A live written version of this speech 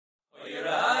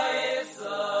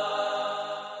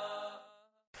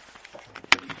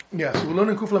Yeah, so we're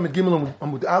learning Kuf Lamed Gimel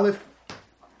Amud Aleph,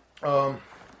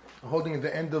 holding at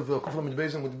the end of Kuf Lamed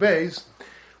Beis Amud Beis.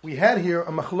 We had here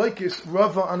a machlokes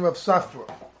Rava and Rav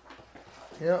Safra.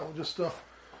 Yeah, we'll just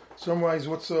summarize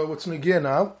what's negir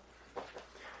now.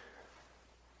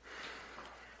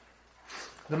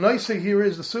 The noise here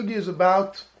is the sugi is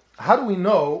about how do we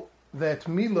know that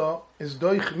Mila is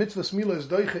doich mitzvahs Mila is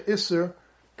doich iser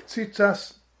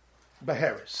ktzitzas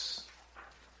beheres,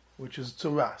 which is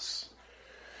tzuras.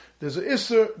 There's an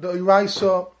iser the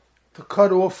iraisa to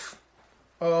cut off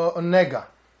a nega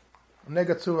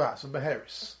tzuras, a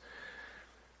beheres.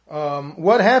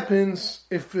 What happens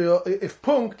if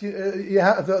punkt you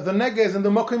have, the nega is in the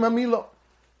mokim amila?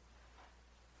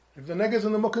 If the nega is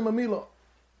in the mokim amila,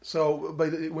 so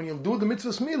when you do the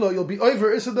mitzvahs mila, you'll be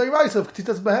over iser the iraisa of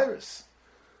ktzitzas beheres.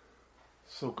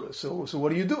 So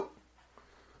what do?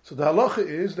 So the halacha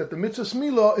is that the mitzvahs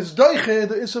mila is doiche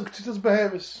the iser of ktzitzas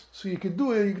beheres. So you can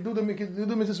do the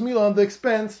mitzvahs mila on the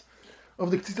expense of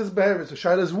the ktzitzas beheres. The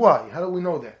shaila is why? How do we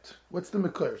know that? What's the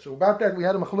mikor? So about that we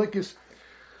had a machlokes.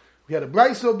 We had a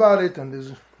brisa about it, and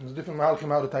there's different mahalchim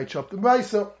how to tie up the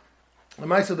brisa. The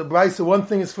brisa, one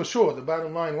thing is for sure. The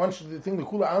bottom line, one should think the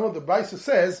kula amah. The brisa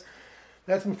says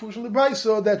that's mefush in the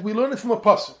brisa that we learn it from a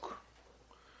pasuk.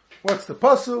 What's the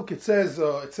pasuk? It says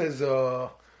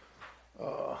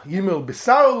yimel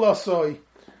bisar lasoi.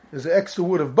 There's an extra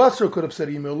word of basar. Could have said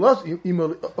yimel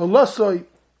lasoi,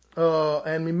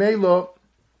 and mimela.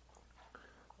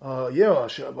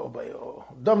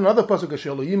 Another pasuk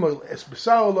yimel es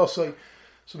bisar lasoi.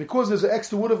 So because there's an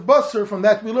extra word of basar, from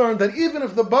that we learn that even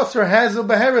if the basar has a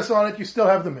beheres on it, you still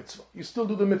have the mitzvah. You still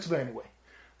do the mitzvah anyway.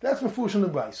 That's mefush in the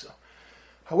brisa.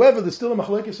 However, there's still a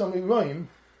machlokes amiroim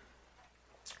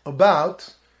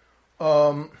about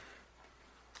milo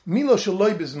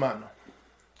shaloi bizmano.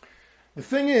 The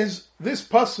thing is, this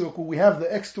pasuk where we have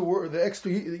the extra word, the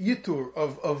extra yitur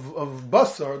of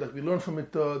basar that we learn from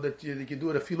it, that you do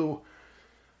it a filu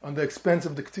on the expense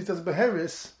of the ktzitzas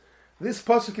beheres. This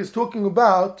pasuk is talking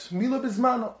about mila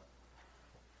bizmano.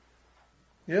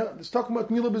 Yeah, it's talking about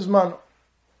mila bizmano,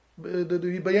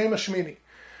 the bayim hashmini.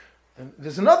 And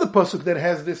there's another pasuk that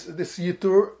has this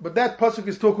yitur, but that pasuk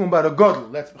is talking about a gadol.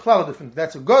 That's different.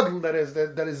 That's a gadol that has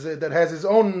his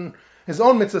own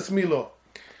mitzvahs mila.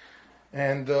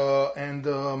 And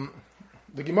the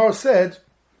Gemara said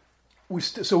we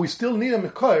still need a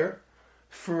mekayr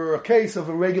for a case of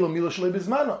a regular mila shalei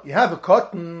bizmano. You have a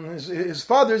cotton, his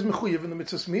father is mechuyev in the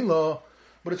mitzvahs mila,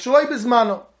 but it's shalei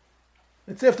bizmano.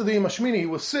 It's after the Yom Hashmini, he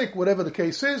was sick, whatever the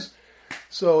case is.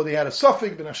 So they had a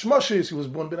suffix, ben hashmoshes, he was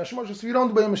born ben hashmoshes, so you don't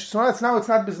do ben hashmoshes. So now it's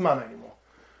not bizmano anymore.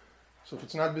 So if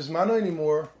it's not bizmano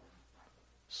anymore,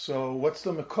 so what's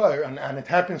the mekayr? And it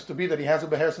happens to be that he has a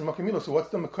beheres and mokim mila, so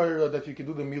what's the mekayr that you can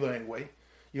do the mila anyway?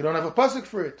 You don't have a pasuk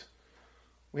for it.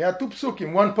 We had two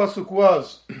psukim. One pasuk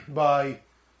was by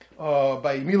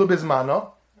mila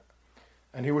bizmano,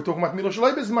 and here we're talking about mila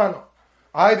shalei bizmano.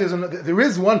 There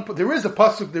is a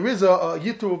pasuk, there is a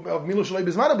yitur of mila shalei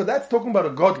bizmano, but that's talking about a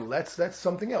gadol. That's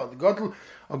something else.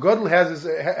 A gadol has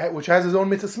which has his own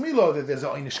mitzvahs mila. There's a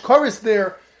einish chorus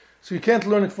there, so you can't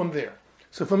learn it from there.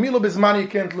 So for mila bizmano you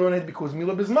can't learn it because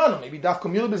mila bizmano, maybe dafka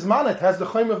mila bizmano, it has the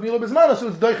chayim of mila bizmano, so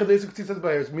it's doicha deisuk tzitzas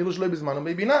beheres. Mila shalei bizmano,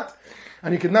 maybe not.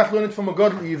 And you cannot learn it from a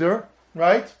gadol either,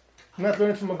 right? You cannot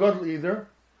learn it from a gadol either,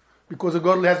 because a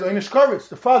gadol has einish chorus.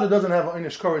 The father doesn't have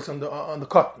einish chorus on the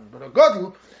cotton, but a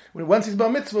gadol, once he's bar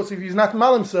mitzvah, so if he's not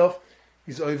mal himself,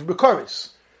 he's over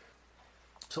b'chorus.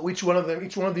 So each one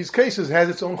of these cases has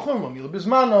its own chumrah. Mila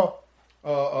bizmano,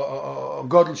 a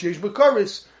gadol sheish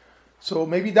b'chorus. So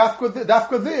maybe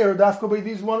dafka by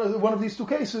these one of these two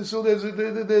cases. So there's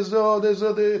it's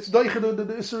doiche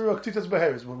the iser ktzitzas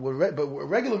beheres. But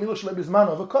regular mila shalei bizmano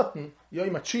of a cotton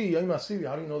yoyim achi yoyim asivi.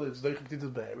 How do you know that it's doiche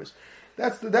ktzitzas beheres?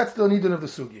 That's the nidin of the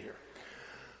sugi here.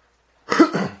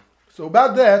 So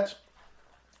about that,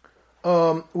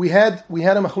 we had a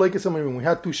machlokes amirim. We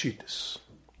had two shittas.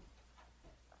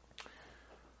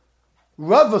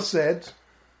 Rava said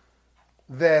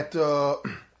that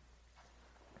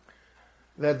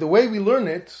the way we learn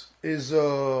it is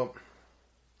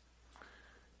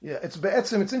it's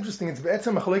be'etzem. It's interesting. It's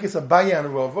be'etzem machlokes Abaye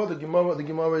and Rava. The Gemara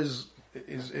is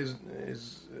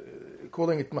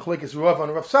calling it machlokes Rava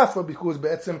and Rav Safra because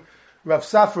be'etzem Rav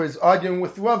Safra is arguing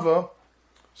with Rava,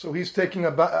 so he's taking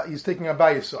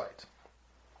Abaye's side.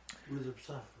 Where does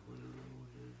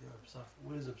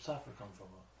Rav Safra come from?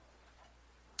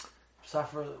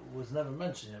 Safra was never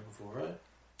mentioned here before, right?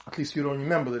 At least you don't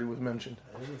remember that it was mentioned.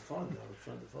 I didn't find it. I was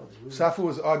trying to find it. Safra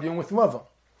was arguing with Rava.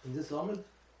 In this Amid?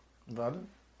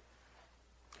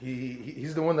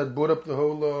 He's the one that brought up the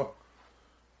whole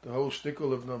the whole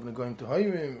shtickle of the going to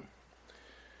Hayim.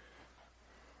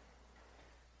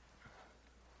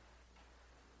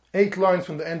 Eight lines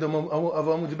from the end of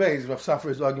Amud Beis, Rav Safra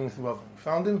is arguing with Rav.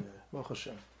 Found him? Baruch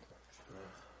Hashem.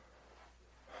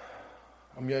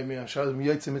 I'm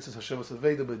Yaitze Mitzvah Hashem was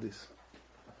Aveda by this.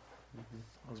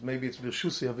 Maybe it's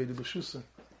Bershusi, Aveda Bershusi.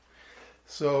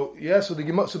 So, yeah, so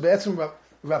Be'etzim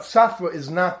Rav Safra is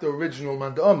not the original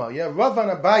Man Da'ama. Yeah, Rav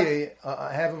and Abaye,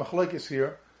 I have a machlokes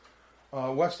here.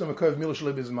 What's the Mekar of Mila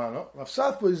Shalei Bizmano? Rav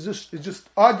Safra is just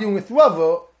arguing with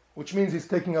Rava, which means he's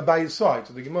taking Abaye's side.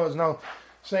 So the Gemara is now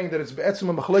saying that it's Be'etzim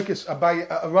a machlokes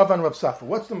Rav and Rav Safra.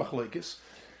 What's the machlokes?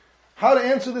 How to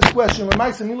answer this question?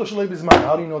 How do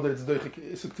you know that it's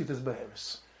Doichik Isuk Titas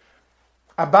Beheres?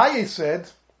 Abaye said,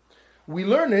 we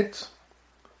learn it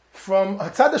from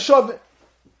Hatzad HaShoveh.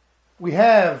 We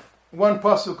have one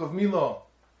pasuk of Milo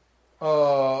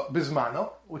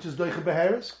Bizmano, which is Doichik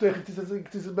Beheres, Doichik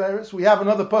Titas Beheres. We have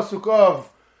another pasuk of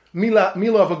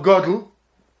Milo of a Godel,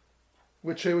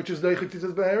 which is Doichik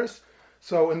Titas Beheres.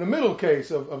 So in the middle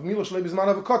case of Milo Shalei Bizman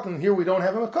of a cotton, here we don't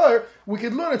have a makar, we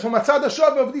could learn it from Hatzad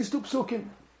HaShaveh of these two psukim.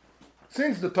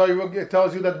 Since the Torah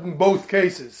tells you that in both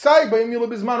cases, Sai by Milo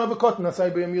Bizman of a cotton,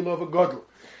 Sai by Milo of a godel,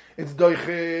 it's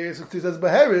Doiches, it says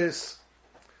Beheres.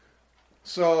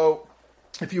 So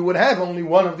if you would have only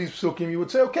one of these psukim, you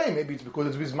would say, okay, maybe it's because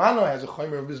it's Bizmano, has a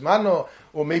Chaymer of Bizmano,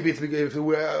 or maybe it's because of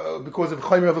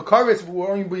Chaymer of a Karetz, if it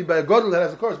were only by a godel that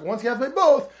has a Karetz. But once you have by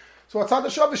both, so Hatzad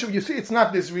HaShaveh, you see, it's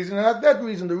not this reason and not that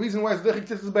reason. The reason why it's Doichik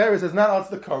Titas Beheres is not also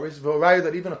the courage, rather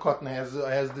that even a cotton has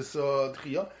this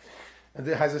Tchiyah, and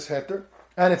it has this heter.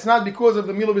 And it's not because of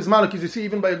the Milo Bizmano, because you see,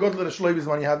 even by a Godel Shloi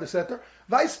Bizman, you have this heter.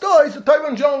 Vice-tois, the Torah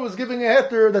in general was giving a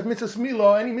heter that Mitzvah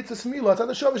Milo, any Mitzvah Milo, Hatzad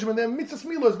HaShaveh, when the Mitzvah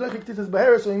Milo is Doichik Titas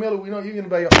Beheres, so we know even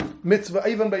by a Mitzvah,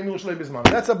 even by Milo Shloi Bizman.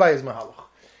 That's Abaye's Mahalach.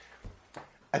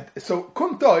 So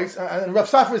Kumtois, and Rav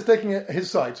Safra is taking his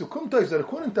side. So Kumtois, that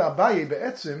according to Abaye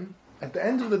Be'etzim, at the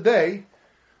end of the day,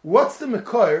 what's the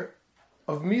Mekar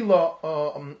of Mila,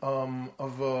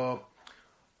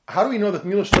 how do we know that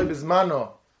Mila Shlei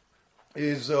Bizmano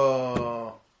is,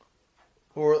 or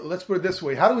let's put it this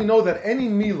way, how do we know that any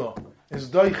Mila is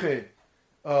Doiche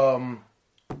Isuk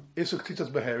Titas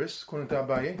Beheres, according to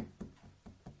Abaye?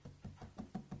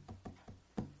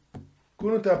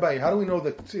 According to Abaye, how do we know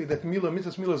that Mila,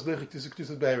 Mitzvah Mila is Doiche Isuk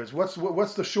Titas Beheres?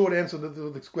 What's the short answer to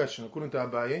this question, according to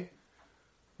Abaye?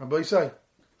 Rabbi say?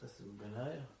 That's the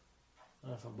Benaya.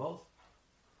 From both.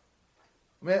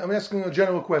 I'm asking a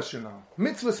general question now.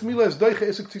 Mitzvah Smila is Doiche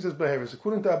Isuk Titas Beheres.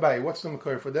 According to Abaye, what's the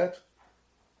Makar for that?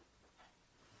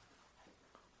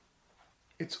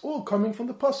 It's all coming from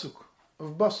the pasuk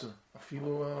of Basar.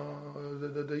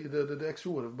 The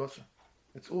extra word of Basar.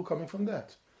 It's all coming from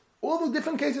that. All the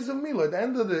different cases of Mila. At the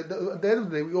end of the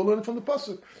day, we all learn it from the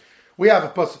pasuk. We have a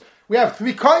pasuk. We have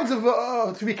three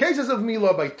cases of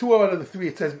Mila. By two out of the three,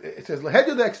 it says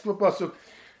Lahedya the extra pasuk.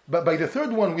 But by the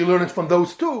third one, we learn it from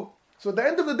those two. So at the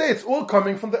end of the day, it's all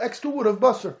coming from the extra word of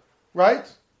Basar, right?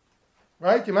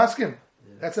 Right? You ask him.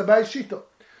 Yeah. That's Abaye Shita.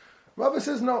 Rava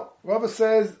says no. Rava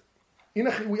says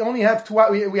we only have two.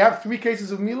 We have three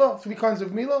cases of Mila, three kinds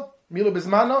of Mila: Mila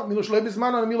Bizmana, Mila Shlei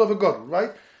Bizmana, and Mila V'Godel.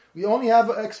 Right? We only have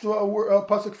an extra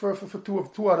pasuk for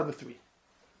two out of the three.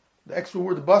 The extra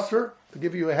word Basar, to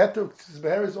give you a heter,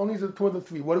 is only the two of the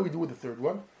three. What do we do with the third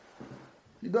one?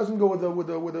 He doesn't go with the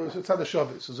Hatzad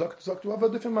HaShaveh. So Zok to have a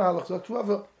different mahalach. Zok to have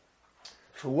a,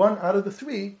 for one out of the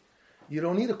three, you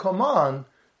don't need to come on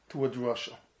to a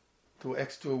drasha, to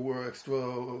extra word, extra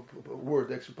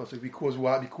pasuk. Because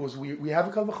why? Because we have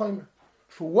a kal v'chomer.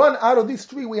 For one out of these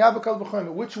three, we have a kal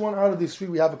v'chomer. Which one out of these three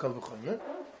we have a kal v'chomer?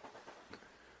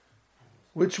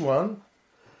 Which one?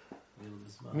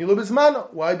 Mila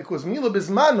Bizmano. Why? Because Mila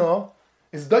Bizmano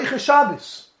is Doiche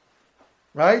Shabbos.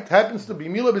 Right? Happens to be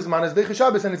Mila Bizmano is Doiche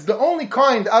Shabbos, and it's the only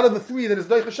kind out of the three that is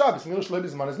Doiche Shabbos. Mila Shlei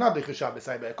Bizmano is not Doiche Shabbos.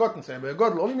 Say by a cotton, say by a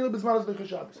godel. Only Mila Bizmano is Doiche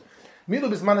Shabbos. Mila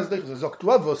Bizmano is Doiche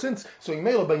Zok since so in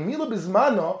Mila by Mila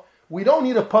Bizmano we don't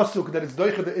need a pasuk that it's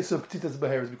Doiche the Isuk Titas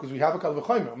Beheres because we have a kal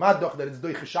v'chomer. Madoch that it's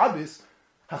Doiche Shabbos.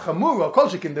 Hachamura Kol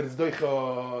Shekin that it's Doiche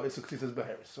Isuk Titas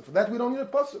Beheres. So for that we don't need a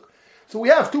pasuk. So we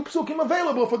have two psukim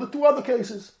available for the two other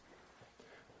cases,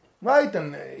 right?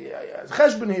 And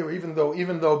cheshbon here, even though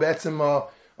be'etzim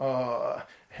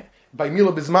by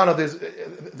Mila Bizmano, there's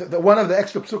one of the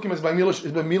extra psukim is by Mila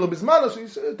Bizmano. So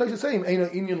he's saying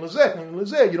inyan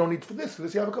lezeh, you don't need for this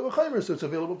you have a kal v'chomer, so it's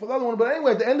available for the other one. But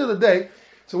anyway, at the end of the day,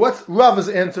 so what's Rava's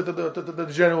answer to the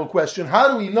general question? How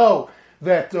do we know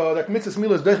that mitzvah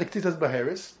Mila is Doichik Titas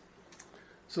Beheres?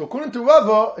 So according to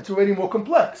Rava, it's already more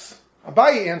complex.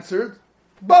 Abaye answered,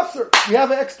 Basar. We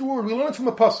have an extra word. We learn it from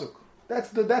a pasuk. That's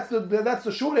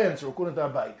the short answer according to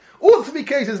Abai. All three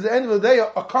cases at the end of the day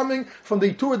are coming from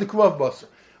the Yitur the Krav Basar.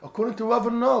 According to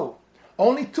Rava, no.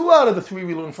 Only 2 out of the 3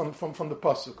 we learn from the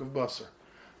pasuk of Basar.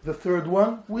 The third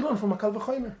one we learn from a Kal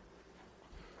V'chomer.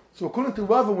 So according to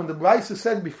Rava, when the Brisa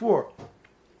said before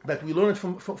that we learn it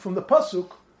from the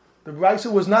pasuk, the Brisa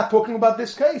was not talking about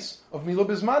this case of Milo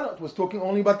Bismana. It was talking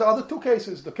only about the other 2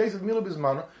 cases. The case of Milo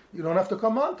Bismana, you don't have to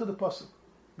come on to the pasuk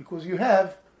because you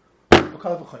have a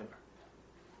Kal V'chomer.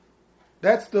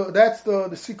 That's the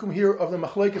sikum here of the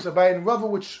Machlekes Abai and Rava,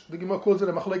 which the Gemara calls it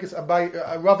a Machlekes Abai,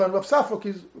 Rava and Rav Safra,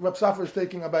 because Rav Safra is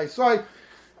taking Abai's side.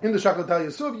 In the Shakal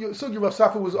Sugi, Rav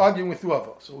Safra was arguing with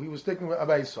Rava, so he was taking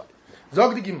Abai's side.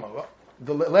 Zog the Gemara,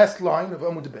 the last line of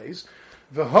Amud Beis,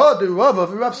 V'ha de Rava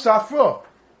v'Rav Safra,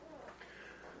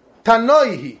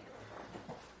 Tanoihi.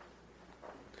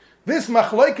 This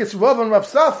Machlekes Rava and Rav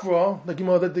Safra, the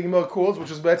Gemara calls, which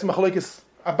is Machlekes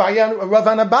Abaye, Rav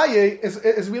and Abaye,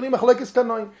 is really Machlekes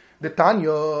Tanoi. The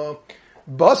Tanya,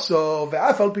 Baso,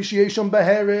 Ve'afal Pishiyeshon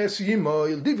Beheres,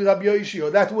 Yimoil, Divi Rabbi Yoshio.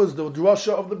 That was the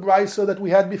drasha of the Brisa that we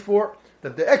had before,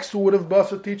 that the extra word of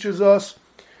Baso teaches us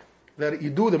that you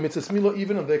do the Mitzvah Milo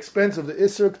even at the expense of the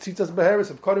Isser, Tzitzas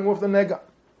Beheres, of cutting off the Nega.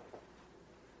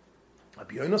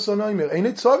 Rabbi Yonason Oimer,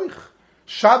 Einit Tzorich,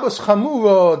 Shabbos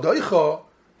Chamura, Doicha,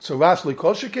 Tzoras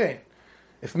Loikol Shekain.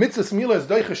 If Mitzvah Mila is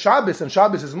Doicha Shabbos, and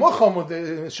Shabbos is Mochomod,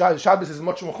 Shabbos is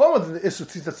much Mochomod than the Isser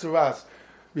Tzitzas Tzoras,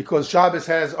 because Shabbos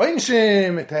has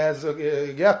Oinshim, it has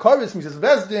Koris, Mrs.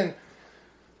 Bezdin.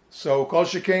 So Kol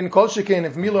Shekain,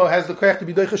 if Milo has the koyach to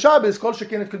be Doicha Shabbos, Kol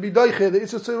Shekain it could be Doicha, the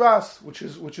Isser Tzoras, which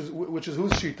is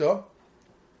whose Shita?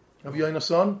 Rav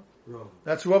Yonason?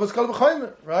 That's Rav's Kal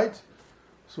V'chomer, right?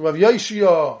 So Rav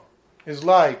Yoshia is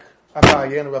like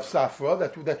Abaye and Rav Safra,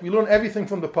 that we learn everything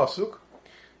from the Pasuk.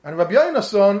 And Rabbi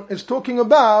Yonason is talking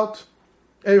about,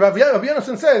 Rabbi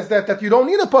Yonason says that you don't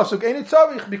need a pasuk, ain't it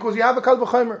tzarich, because you have a Kal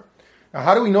V'chomer. Now,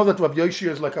 how do we know that Rabbi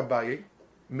Yoshia is like Abaye?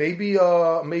 Maybe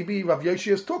Rabbi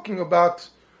Yoshia is talking about,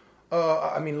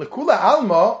 Lekula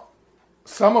Alma.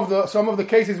 Some of the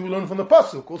cases we learn from the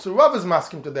pasuk. Also, Rav is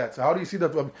masking to that. So, how do you see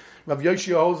that Rabbi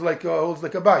Yoshia holds like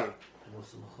Abaye?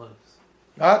 What's the machlokes?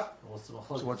 What? What's the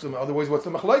machlokes? So, what's the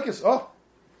machlokes? Oh,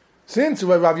 since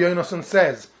Rabbi Yonason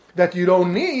says that you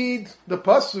don't need the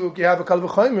pasuk, you have a Kal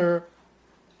V'chomer.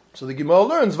 So the Gemara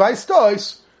learns,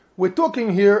 Vaistois, we're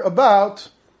talking here about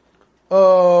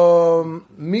Mila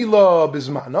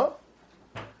Bismana,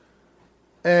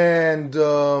 and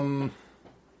by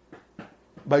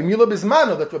Mila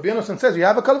Bismana, that Rabbi Yonason says you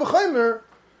have a Kal V'chomer,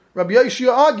 Rabbi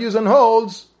Yoshia argues and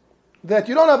holds that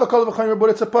you don't have a Kal V'chomer, but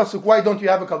it's a pasuk. Why don't you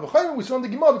have a Kal V'chomer? We saw in the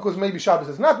Gemara because maybe Shabbos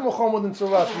is not Mochomod and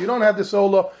Tzorah, so you don't have this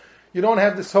whole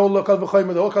Kal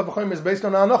V'chomer. The whole Kal V'chomer is based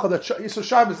on Anacha that Yisur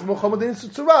Shabbos is Mochomod and Yisur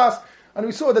Tzoras, and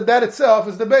we saw that itself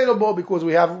is debatable because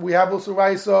we have also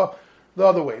Raisa the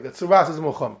other way, that Tzoras is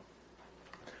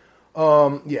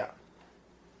Mochomod. Yeah.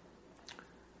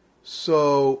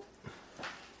 So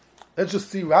let's just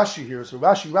see Rashi here. So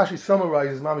Rashi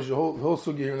summarizes Mamish the whole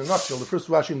sugya here in a nutshell. The first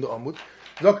Rashi in the Amud.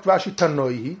 Dr. Rashi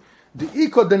Tanoihi. The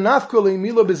Iko de Nafkole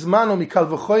Milo Bismano Mikal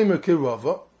V'chomer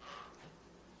Kirava.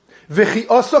 V'chi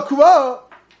Osakra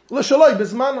L'Shaloi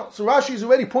Bismano. So Rashi is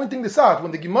already pointing this out.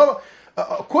 When the Gemara,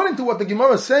 according to what the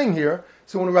Gemara is saying here,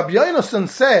 so when Rabbi Yonason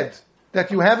said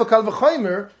that you have a Kal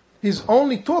V'chomer, he's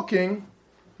only talking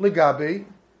Legabe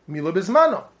Milo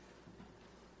Bismano.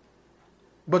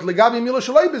 But Legabe Milo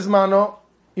Shaloi Bismano,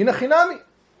 Inachinami.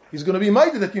 He's going to be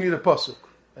minded that you need a pasuk.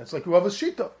 That's like Rava's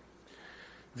Shita.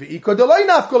 V'iko delay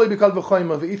nafkole b'kal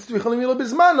v'chomer v'itz t'vichal milo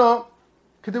b'zmano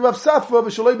k'de Rav Safra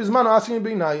v'sholoi b'zmano asim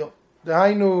b'inayo.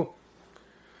 Dehainu,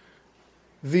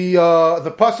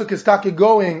 the pasuk is taki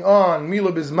going on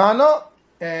milo b'zmano,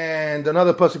 and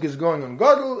another pasuk is going on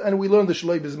gadol, and we learn the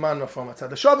sholoi b'zmano from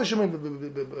Atzad HaShavah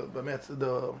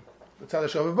the Atzad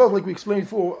HaShavah both, like we explained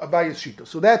before, Abaye's Shita.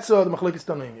 So that's the Machlekes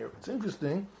Tanoim here. It's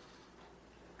interesting.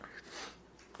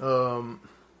 We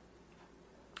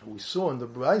saw in the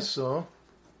Brisa.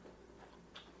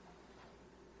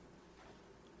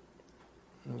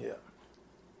 Yeah.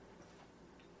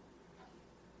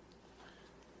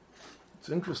 It's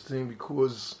interesting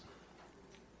because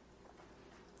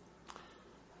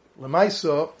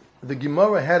Lamaisa, the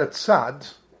Gemara had a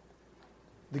tzad.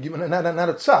 The Gemara, not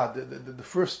a tzad. The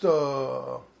first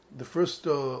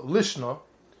lishna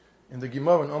in the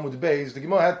Gemara in Amud Beis. The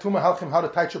Gemara had two mahalchim how to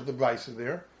touch up the brisa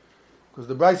there, because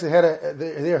the brisa had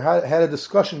a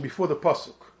discussion before the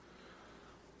pasuk.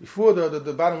 Before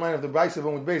the bottom line of the Brisa of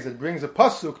Amud Beis, that brings a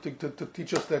pasuk to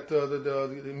teach us that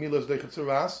the Mila is Deichet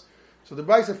Tzoras. So the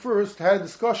Brisa first had a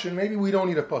discussion, maybe we don't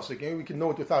need a pasuk, maybe we can know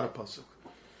it without a pasuk.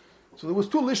 So there was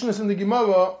two lishnas in the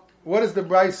Gemara what does the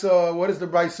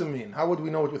Brisa mean? How would we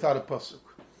know it without a pasuk?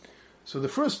 So the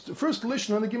first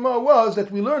lishna in the Gemara was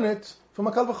that we learn it from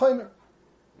a Kal V'Chomer,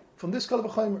 from this Kal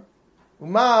V'Chomer.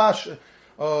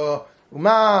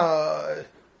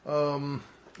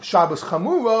 Shabbos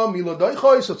chamura milo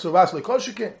doichos or tzuras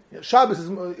lekoshike. Shabbos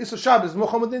is a Shabbos.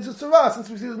 Mohammed is a tzuras. Since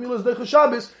we see this milo is doichos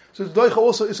Shabbos, so it's doicha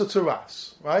also is a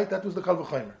tzuras. Right? That was the Kal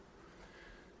V'Chomer.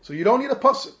 So you don't need a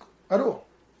pasuk at all.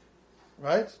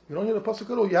 Right? You don't need a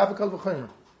pasuk at all. You have a Kal V'Chomer.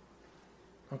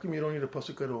 How come you don't need a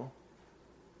pasuk at all?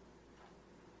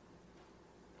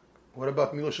 What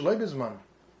about Milo Shalei Bizman?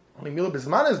 Only Milo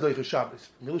Bizman is Doicha Shabbos.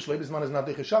 Milo Shalei Bizman is not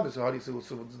Doicha Shabbos. So how do you say,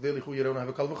 so it's daily you don't have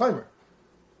a Kal V'Chomer?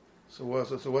 So why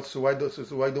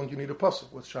don't you need a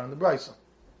pasuk? What's Shah in the Brisa?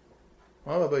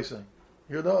 What am I saying?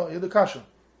 You're the kasha.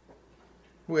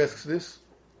 Who asks this?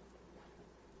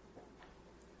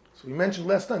 So we mentioned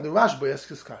last time the Rashba asks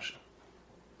this kasha.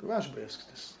 The Rashba asks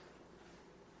this.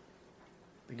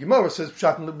 The Gemara says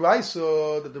Pshat in the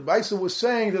Brisa that the Brisa was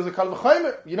saying there's a Kal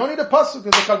V'Chomer. You don't need a pasuk.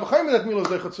 There's a Kal V'Chomer that Milo is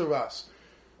Deicha Tzuras.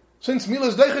 Since Milo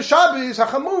is Deicha Shabbos,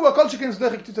 Hachamura Kol Shekin is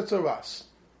Deicha Ktita Tzuras.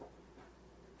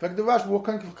 In fact, the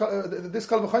Rashba, this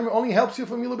Kal V'Chomer only helps you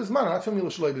for Milo Bizmana, not for Milo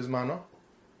Shloi Bizmana.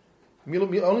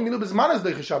 Only Milo Bizmana is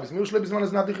Deicha Shabbos. Milo Shloi Bizmana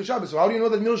is not Deicha Shabbos. So how do you know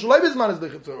that Milo Shloi Bizmana is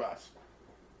Deicha Tzuras?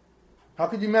 How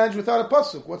could you manage without a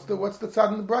pasuk? What's the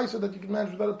tzad in the Brisa that you can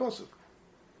manage without a pasuk?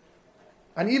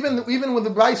 And even when the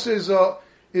Brisa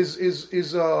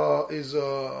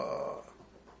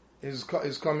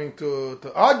is coming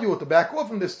to argue or to back off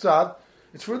from this tzad,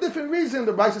 it's for a different reason.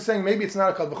 The Brisa is saying maybe it's not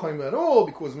a Kal V'Chomer at all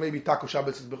because maybe Taco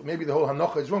Shabbos maybe the whole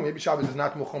Hanocha is wrong. Maybe Shabbos is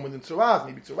not Mohammed in Tzuras.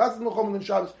 Maybe Tzuras is Mohammed in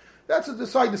Shabbos. That's a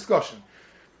side discussion.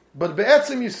 But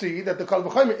be'etzim you see that the Kal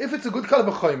V'Chomer, if it's a good Kal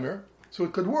V'Chomer, so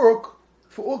it could work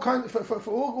for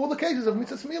all the cases of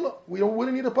mitzvah mila. We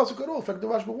wouldn't need a pasuk at all. In fact, the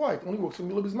Rashba why it only works for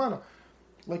mila bismana.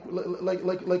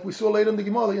 Like we saw later in the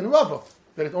Gemara in Rava,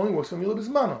 that it only works for Mila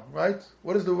Bizmana, right?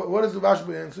 What is the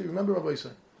Rashba answer? You remember Rabbi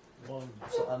saying? Well, I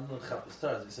don't know how it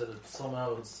starts. He said that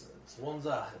somehow it's one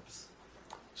zach.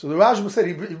 So the Rashba said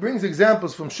he brings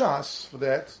examples from Shas for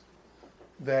that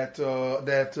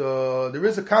there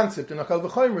is a concept in a Kal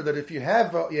V'Chomer that if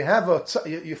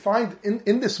you find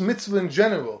in this mitzvah in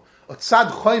general a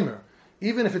tzad chomer,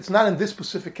 even if it's not in this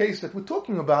specific case that we're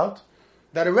talking about,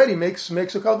 that already makes a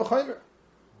Kal V'Chomer.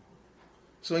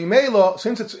 So Imela,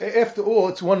 since it's after all,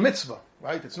 it's one mitzvah,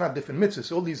 right? It's not different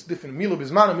mitzvahs. All these different Milo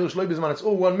Bizman, Milo Shloi Bizman, it's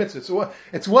all one mitzvah. So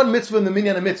it's one mitzvah in the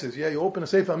minyan of mitzvahs. Yeah, you open a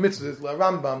sefer mitzvah, it's like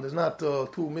Rambam. There's not two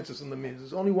mitzvahs in the mitzvahs.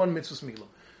 There's only one mitzvah Milo.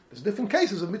 There's different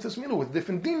cases of mitzvah Milo with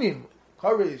different dinim,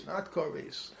 kares, not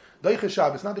kares, Deicha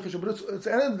Shabbos, not Deicha Shabbos. But at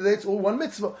the end of the day, it's all one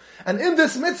mitzvah. And in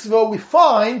this mitzvah, we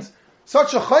find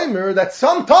such a chaymer that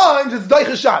sometimes it's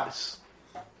Deicha Shabbos.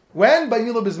 When? By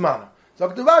Milo Bizman. So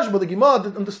the Rashba, the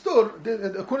Gemara understood,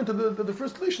 according to the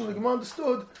first lishon, the Gemara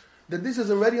understood that this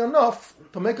is already enough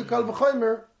to make a Kal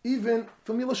V'Chomer even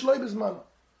for Milo Shloi Bizman.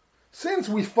 Since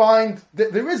we find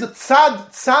that there is a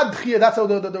tzad here, that's how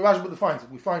the Rashba defines it.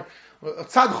 We find a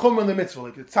tzad chomer in the mitzvah,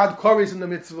 like a tzad koris in the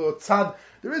mitzvah, tzad.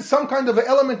 There is some kind of an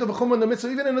element of a chomer in the mitzvah,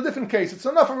 even in a different case. It's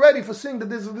enough already for seeing that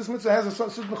this mitzvah has a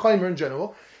certain chomer in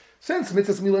general. Since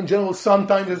mitzvah Milo in general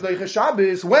sometimes is Deicha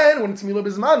Shabbos, when it's Milo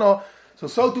Bizmano. So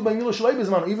too by Milo Shloi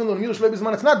Bizman, even though Milo Shloi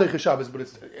Bizman it's not Deicha Shabbos, but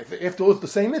it's after all it's the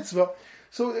same mitzvah.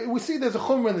 So we see there's a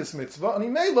chumrah in this mitzvah, and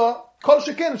in Mela, Kol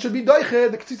Sheken, it should be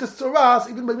Deicha, the Ktsitzas Tzoras,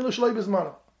 even by Milo Shloi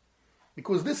Bizman.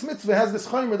 Because this mitzvah has this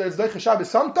chumrah that is Deicha Shabbos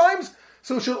sometimes,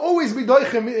 so it should always be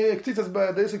Deicha Ktsitzas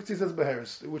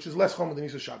Beheres, which is less chumrah than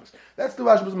Yisrael Shabbos. That's the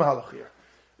Rashba's Mahalach here.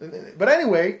 But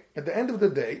anyway, at the end of the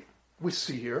day, we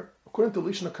see here, according to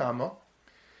Lishna Kama,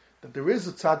 that there is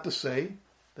a tzad to say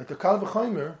that the Kal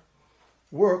V'Chomer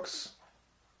works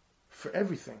for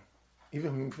everything,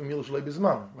 even for Milo Shloi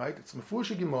Bizman, right? It's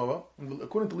Mefurish Gemara,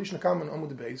 according to Lishna Kama and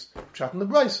Amud Beis, Pshat in the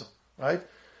Brisa, right?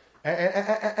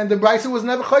 And the Brisa was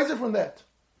never chayzer from that.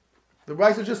 The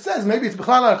Brisa just says maybe it's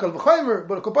B'chlal Kal V'Chomer,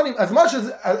 but as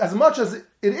much as it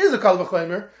is a Kal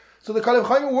V'Chomer, so the Kal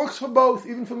V'Chomer works for both,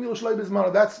 even for Milo Shloi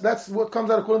Bizman. That's what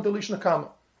comes out according to Lishna Kama.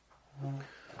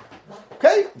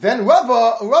 Okay, then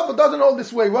Rava doesn't hold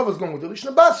this way. Rava's going with the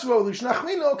Lishna Basra, Lishna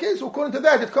Achmina. Okay, so according to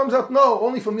that, it comes out no,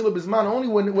 only for Mila Bizman, only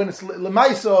when it's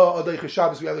Lemaisa or Deicha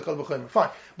Shabbos we have the Kal V'Chomer. Fine,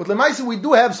 but Lemaisa we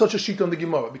do have such a sheet on the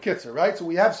Gemara, B'kitzer, right? So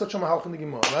we have such a mahalch in the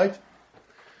Gemara, right?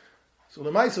 So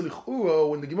Lemaisa Lichura,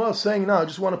 when the Gemara is saying now, I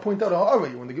just want to point out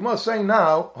already when the Gemara is saying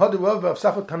now, Hadu Rava of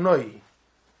Safat Tanoi.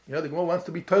 You know, the Gemara wants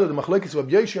to be told the Machlekes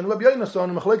Rabbi Yoshi and Rabbi Yonason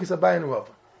and Machlekes Abai and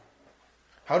Rava.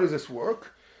 How does this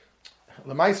work?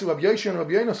 Lamaisi Rabbi Yoshi and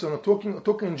Rabbi Yonason are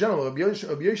talking in general. Rabbi Yoshi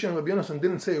and Rabbi Yonason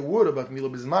didn't say a word about Milo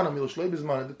Bizman or Milo Shloi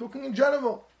Bizman. They're talking in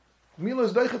general. Mila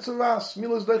is doichet tzaras.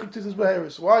 Mila is doichet tzitzis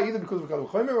beheres. Why? Either because of a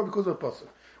kalvachomer or because of a pasuk.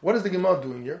 What is the Gemara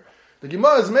doing here? The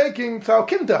Gemara is making tzau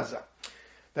kintaza.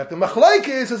 That the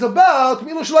machlokes is about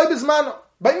Mila shloi bizmano.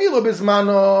 By Mila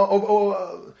bizmano,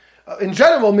 or in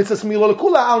general, mitzvahs Mila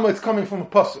lekula alma, it's coming from a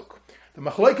pasuk. The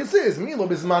machlokes is Mila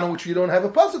bizmano, which you don't have a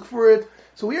pasuk for it.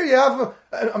 So here you have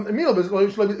Mila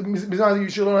bizmano, you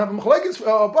should don't have a machlokes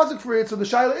pasuk for it. So the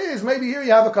shaila is maybe here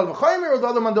you have a kal v'chaymer, or the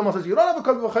other man says you don't have a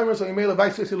kal v'chaymer, so you made a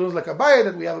vice like a bayah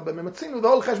that we have a b'metzinu, the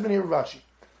whole cheshbon here Rashi.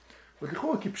 But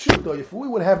if we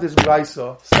would have this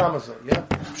brisa, samazah, yeah,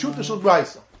 pshuta shel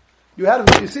brisa,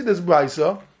 you see this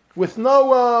brisa with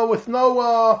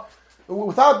without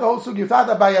the whole sugi, without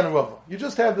the bayah and rava. You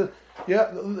just have the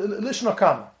lishna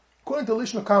kama. According to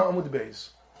lishna kama amud beis,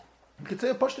 you could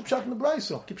say a pashut pshat in the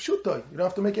brisa. Kipshuta. You don't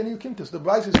have to make any kintas. The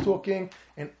brisa is talking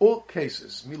in all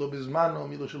cases. Milo bizmano,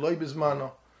 milo shaloi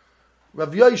bizmano.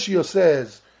 Rav Yoshia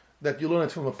says that you learn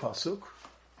it from a pasuk.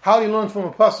 How do you learn from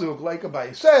a pasuk? Like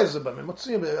Abaye says,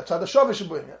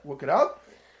 work it out.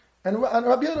 And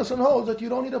Rabbi Yonasan holds that you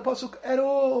don't need a pasuk at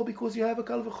all because you have a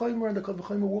kal v'chaymer, and the kal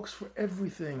v'chaymer works for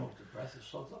everything.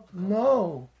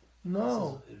 No,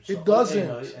 it doesn't.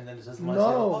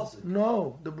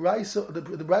 No. The Brisa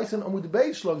and Amud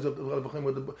Beis slugs up the kal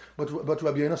v'chaymer, but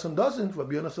Rabbi Yonasan doesn't.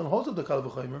 Rabbi Yonasan holds up the kal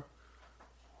v'chaymer.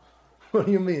 What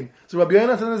do you mean? So Rabbi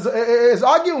Yonasan is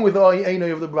arguing with the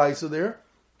Einay of the Brisa there.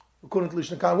 According to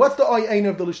Lishna Kama, what's the Ayin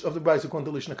of the Brisa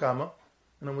according to Lishna Kama?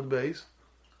 And Amud Beis.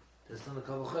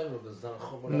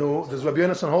 No, does Rabbi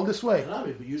Yonasan hold this way?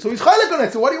 So he's chaylik on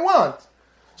it. So what do you want?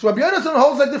 So Rabbi Yonasan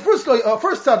holds like the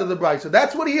first side of the Brisa.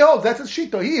 That's what he holds. That's his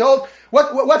shita. He holds.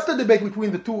 What's the debate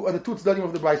between the two studying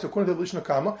of the Brisa according to Lishna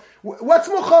Kama? What's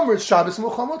Muhammad? Is Shabbos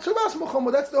Muhammad? Tzavas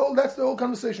Muhammad. That's the whole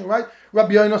conversation, right?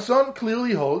 Rabbi Yonasan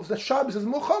clearly holds that Shabbos is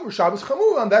Muhammad, Shabbos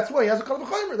Chamur, and that's why he has a kal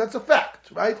v'chaymer. That's a fact,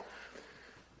 right?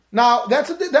 Now, that's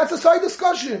a side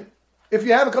discussion. If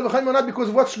you have a kal v'chaymer or not, because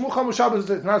of what Shmucham or Shabbos is,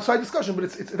 it's not a side discussion,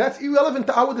 but that's irrelevant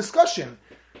to our discussion.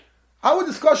 Our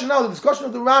discussion now, the discussion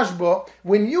of the Rashba,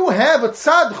 when you have a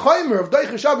tzad chaymer of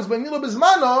doiche Shabbos by Mila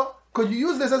Bezmano, could you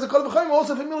use this as a kal v'chaymer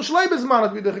also for Mila Shlei Bezmano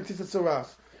to be doiche tzitzis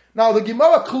tzaras? Now, the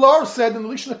Gemara Klar said in the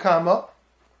Lishna Kama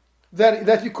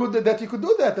that you could do that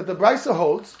the Brisa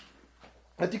holds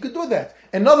that you could do that.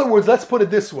 In other words, let's put it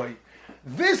this way: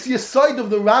 this yesod of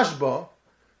the Rashba,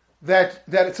 that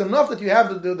it's enough that you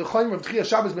have the chaymer of Tchiyah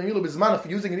Shabbos by Mila Bizmano for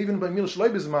using it even by Mila Shloi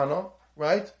Bizmano,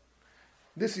 right?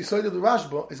 This Yisod of the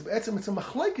Rashba is it's a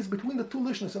machlekes between the two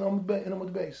lishnas in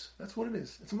Amud Beis. That's what it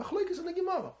is. It's a machlekes in the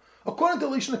Gemara. According to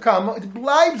Lishna Kama, it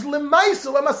blives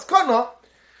lemaisa lemaskana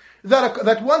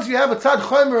that once you have a tzad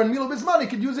chaymer and Mila Bizmano, you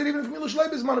could use it even for Mila Shloi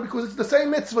Bizmano because it's the same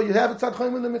mitzvah. You have a tzad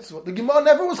chaymer in the mitzvah. The Gemara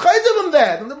never was chayzer from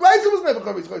that, and the Brisa was never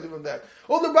chayzer from that.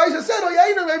 All the Brisa said,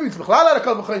 maybe it's b'chlal a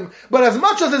kal v'chaymer. But as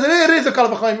much as it is a kal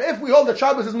v'chaymer, if we hold that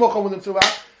Shabbos is mocha with the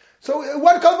tzuvah, so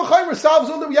one kal v'chaymer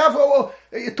solves all the. We have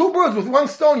two birds with one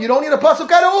stone. You don't need a pasuk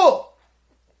at all,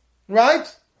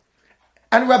 right?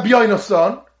 And Rabbi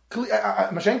Yonasan,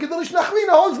 Mashenke the Lishna Chmina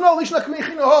holds Lishna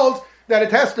Chmina holds that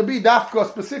it has to be dafka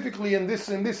specifically in this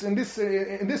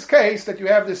case that you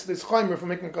have this chaymer for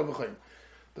making a kal v'chaymer.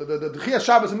 The Tchiyah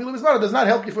Shabbos and Mila Bizmano does not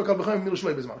help you for kal v'chaymer and Mila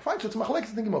Shloi Bizmano. Fine, so it's machlekes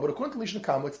thinking about, but according to Lishna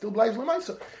Kama, it still blives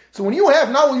lemaisa. So when you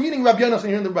have now we're meeting Rabbi Yonasan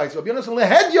here in the Brisa, Rabbi Yonasan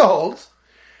Lehedya holds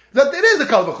that it is a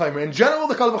kal v'chaymer. In general,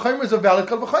 the kal v'chaymer is a valid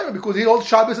kal v'chaymer because he holds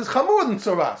Shabbos is chamur than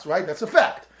tzaras, right? That's a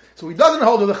fact. So he doesn't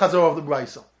hold the chazor of the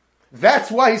Brisa.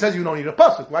 That's why he says you don't need a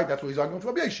pasuk, right? That's why he's arguing with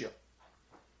Rabbi Yeshia.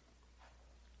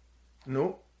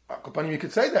 No, you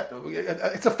could say that.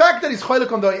 It's a fact that he's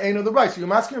choylek on the ein of the Brisa.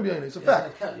 You're asking Rabbi Yeshia. It's a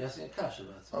fact. You're asking a kasha.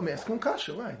 I'm asking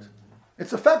kasha, right?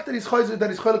 It's a fact that he's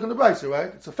choylek on the Brisa,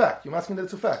 right? It's a fact. You're asking that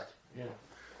it's a fact. Yeah.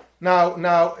 Now,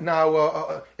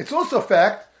 it's also a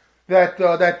fact that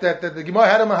the Gemara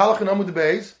had a mahalach in Amud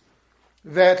Beis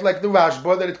that, like the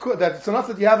Rashba, that it's enough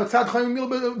that you have a tzad chayim mil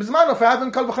bizmano for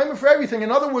having kal v'chayim for everything.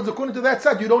 In other words, according to that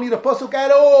tzad, you don't need a pasuk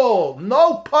at all.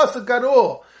 No pasuk at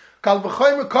all. Kal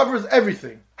v'chayim covers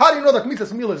everything. How do you know that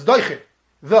mitzvahs mil is doichet?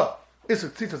 The isur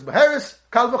tzitzas beheres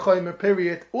kal v'chayim.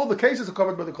 Period. All the cases are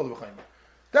covered by the kal v'chayim.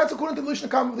 That's according to the Lishna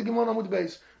Kama of the Gemara Amud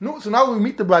Beis. No, so now we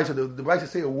meet the Brisa. The Brisa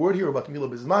say a word here about mila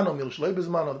bizmano, mila shloi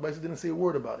bizmano. The Brisa didn't say a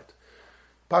word about it.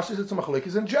 Pashtus it's a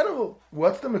machlekes in general.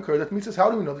 What's the makor that mitzvahs?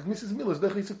 How do we know that mitzvahs mila is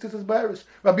doichet tzitzas beheres?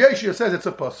 Rabbi Yeshia says it's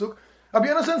a pasuk. Rabbi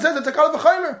Yonasan says it's a kal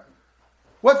v'chaymer.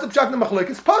 What's the pshat in the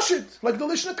machlekes? Pashut, like the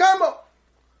Lishna Kama.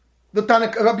 The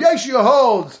Rabbi Yeshia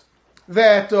holds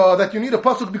that you need a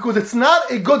pasuk because it's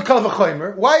not a good kal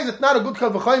v'chaymer. Why is it not a good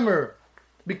kal v'chaymer?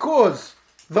 Because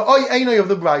the oy einay of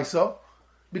the Brisa,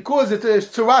 because it is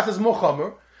tzarat is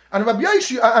mochamer, And Rabbi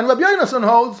Yonason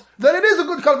holds that it is a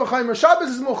good Kal V'Chaimer. Shabbos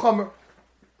is more Chomer.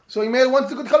 So he made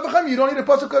once a good Kal V'Chaimer, you don't need a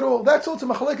pasuk at all. That's also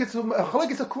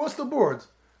machlekes across the board.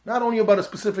 Not only about a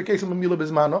specific case of Mila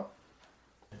Bismano.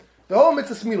 The whole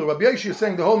mitzvah Mila, Rabbi Yoshi is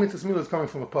saying the whole mitzvah Mila is coming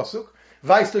from a pasuk.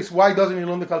 Vaistos, why doesn't he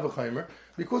learn the Kal V'Chaimer?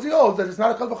 Because he holds that it's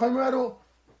not a Kal V'Chaimer at all.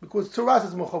 Because Tzuras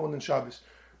is more Chomer than Shabbos.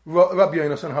 Rabbi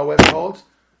Yonason, however, holds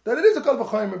that it is a Kal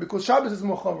V'Chaimer because Shabbos is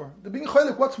more Chomer. The being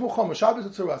Chaylik, what's more Chomer? Shabbos or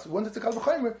Tzuras? Once it's a Kal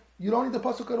V'Chaimer, you don't need the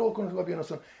pasuk at all, according to Rabbi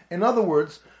Yonason. In other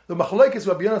words, the machlekes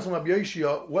Rabbi Yonason and Rabbi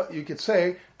Yoshia, what you could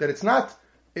say that it's not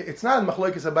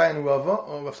machlekes Abai and Rava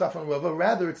or Rav Safra and Rava.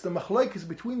 Rather, it's the machlekes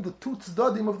between the two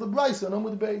tzdadim of the brisa and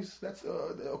Amud Beis. That's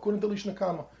according to Lishna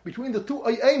Kama. Between the two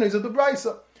aynos of the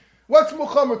brisa. What's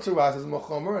Mochamer? Tzuras is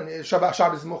Mochamer, and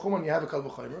Shabbos is Mochamer, and you have a Kal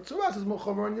V'Chaimer. Tzuras is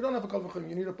Mochamer, and you don't have a Kal V'Chaimer.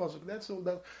 You need a pasuk. That's all.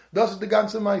 That's the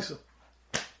ganze Maisa.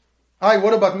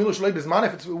 What about Milu Shlei Bisman?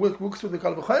 If it works with the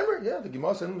Kal V'Chaimer, yeah, the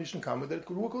Gemara said in Lishna Kama that it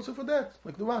could work also for that,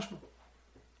 like the Rashba.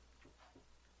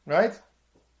 Right?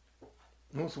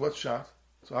 No, so what's shot?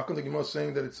 So how come the Gemara is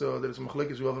saying that it's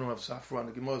machlekes Rav and Rav Safra, and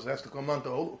the Gemara has to come on to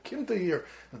whole Kimta here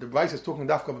that the Bryce is talking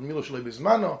dafka about Milu Shlei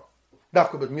Bismano.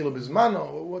 Dafka bet Mila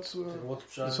Bismano. What's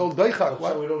this whole Deichak?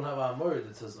 Why we don't have a Amori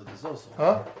that says like this also?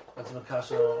 Huh? That's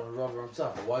Makasha on Rav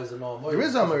Ramsaf. Why is there no Amori? There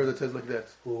is a Amori that says like that.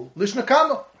 Who? Lishna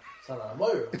Kama. It's not an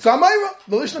Amori. It's Amora.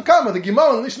 The Lishna Kama. The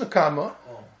Gemara and Lishna Kama.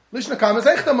 Lishna Kama is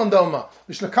Echta Mandalma.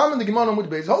 Lishna Kama and the Gemara Amud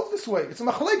Beis holds this way. It's a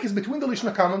machlekes between the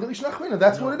Lishna Kama and the Lishna Achmina.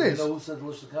 That's what it is. You know who said the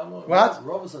Lishna Kama? What?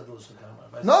 Rav said the Lishna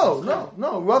Kama. No.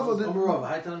 Rav.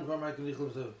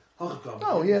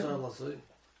 No, he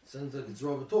Sounds like it's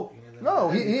Rav talking. No,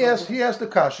 he has the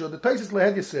kasha. The Taisus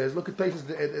Lehedya says, look at Taisus,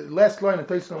 the last line of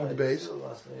Taisus Amud Beis.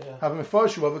 Have him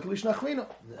first Rav Lishna Achmina.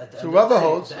 So Rav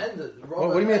holds.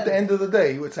 What do you mean at the end of the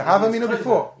day? It's a Havamina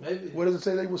before. What does it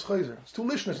say that he was Chayzer? It's two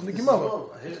Lishnas in the Gemara.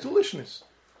 It's two Lishnas.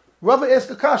 Rav asked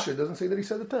the kasha. It doesn't say that he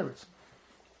said the Teretz.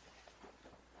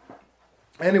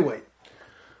 Anyway,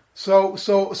 so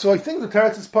I think the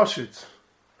Teretz is Pashit.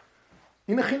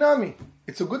 In a Chinami.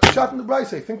 It's a good pshat in the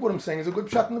Brisa. I think what I'm saying is a good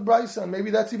pshat in the Brisa, and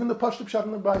maybe that's even the Pashut pshat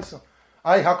in the Brisa.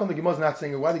 How come the Gemara is not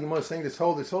saying it? Why the Gemara is saying this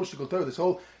whole shikol Torah, this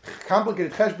whole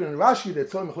complicated cheshbon and Rashi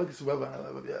that's so mechlekes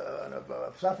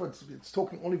it's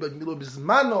talking only about Milo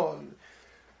Bismano.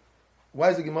 Why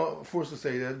is the Gemara forced to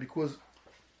say that? Because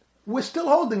we're still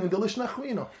holding in the Lishna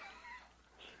Achmina.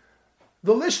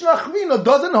 The Lishna Achmina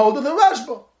doesn't hold to the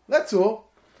Rashba. That's all.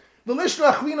 The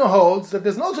Lishna Achmina holds that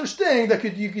there's no such thing that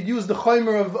you could use the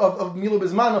Chaimer of Milo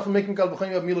Bismana for making Kal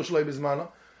V'Chaimer of Milo Shlei Bismana.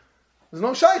 There's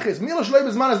no Shayches. Milo Shlei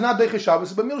Bismana is not Deiche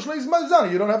Shabbos, but Milo Shlei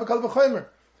Bismana, you don't have a Kal V'Chaimer.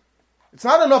 It's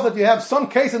not enough that you have some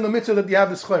case in the mitzvah that you have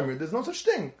this Chaimer. There's no such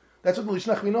thing. That's what the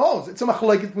Lishna Achmina holds. It's a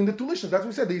machlekes between the two Lishnas. That's what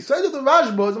we said. The Yisrael of the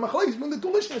Rashba is a machlekes between the two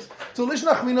Lishnas. So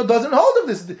Lishna Achmina doesn't hold of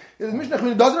this. The Lishna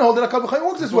Achmina doesn't hold that a Kal V'Chaimer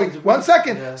works this way. 1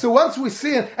 second. Yeah. So once we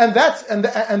see it, and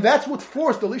that's what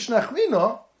forced the Lishna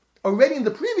Achmina. Already in the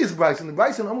previous Bryce, in the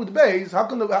Bryce in Amud Beis, how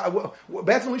come the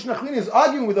Be'etzim Lishna Achmina is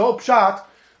arguing with the whole pshat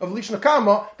of Lishna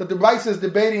Kama that the Bryce is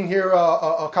debating here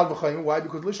Kal V'Chaimer? Why?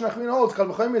 Because Lishna Achmina holds Kal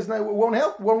V'Chaimer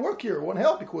won't work here, won't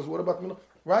help, because what about Milo?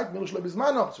 Right? Milo Shlei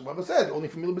Bismano. So Rabbi said, only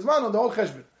for Milo Bismano, the whole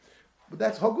cheshbon. But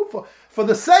that's Hagufa. For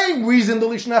the same reason the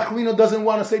Lishna Achmina doesn't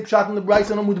want to say pshat in the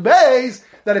Bryce in Amud Beis,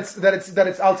 that it's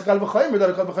Al Kal V'Chaimer,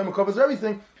 that Kal V'Chaimer covers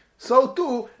everything. So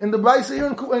too, in the Brisa here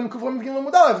in Kufram Gimel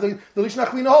Mudalev, the Lishna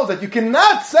Achmina holds that you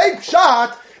cannot say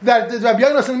pshat that the Rabbi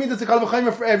Yonason means it's a Kal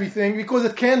V'Chaimer for everything, because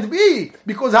it can't be.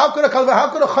 Because how could a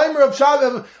Chaimer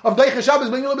of Deiche Shabbos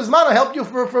ben Milo Bismana help you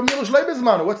for Milo Shlei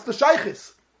Bismana? What's the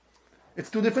shaychis? It's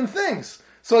two different things.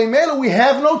 So in Mela we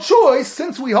have no choice,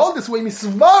 since we hold this way,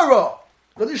 misvara.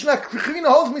 The Lishna Achmina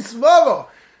holds misvara.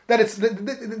 That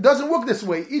it doesn't work this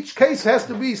way. Each case has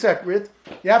to be separate.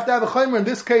 You have to have a chaimer in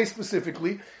this case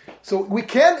specifically. So we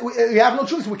have no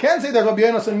choice. We can't say that Rabbi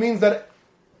Yonason means that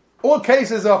all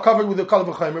cases are covered with the Kal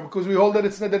V'Chaimer, because we hold that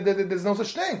there's no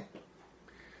such thing.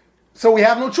 So we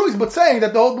have no choice but saying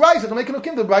that the whole Brisa, to make it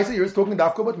the Brisa here is talking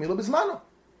dafka about Milo Bismano.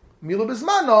 Milo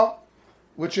Bismano,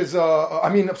 which is,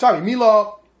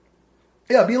 Milo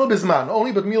Bismano,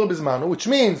 only but Milo Bismano, which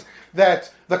means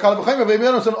that the Kal V'Chaimer of Rabbi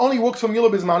Yonason only works for Milo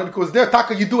Bismano, because there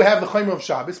taka you do have the Chaimer of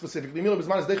Shabbos specifically. Milo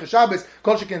Bismano is Deiche Shabbos,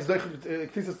 Kol Sheken is Deiche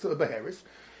Kfisas Beheres.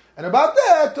 And about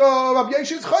that, Rabbi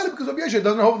Yeshua is Chaylik, because Rabbi Yeshua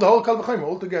doesn't hold the whole Kal V'Chaimer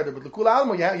altogether. But the Kula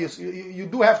Alma, you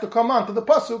do have to come on to the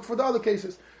pasuk for the other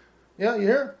cases. Yeah, you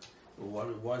hear?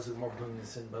 Why is it more bringing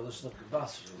this in by Lishna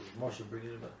Kabas? More should bring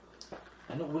it in.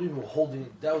 I know, what are you holding?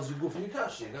 That was your goof in your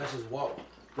kashi. The guy says, wow.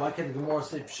 Why can't the Gemara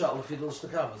say pshat l'fi the Lishna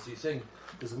Kama? So you're saying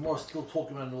is the Gemara still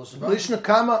talking about the Lishna Kama? Lishna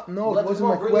Kama? No, it wasn't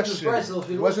my question.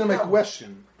 It wasn't my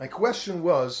question. My question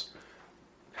was,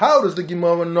 How does the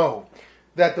Gemara know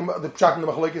that the pshat in the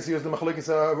machlokes here is the machlokes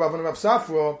Rav and Rav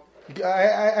Safra?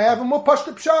 I have a more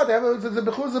pashut pshat. It's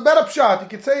a better pshat. You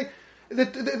could say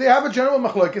that they have a general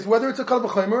machlokes, whether it's a kal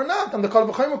v'chomer or not, and the kal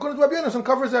v'chomer according to Rabbi Yonasan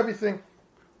covers everything.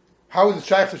 How is it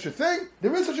shaykh such a thing?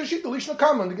 There is such a sheet, the lishna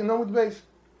kama, and the Gemara base.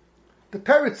 The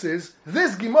teretz is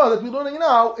this Gemara that we're learning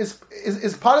now is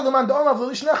part of the mandama of the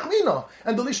lishna achmina,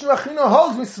 and the lishna achmina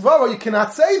holds misvara. You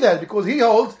cannot say that because he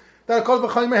holds that a kol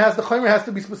v'chomer has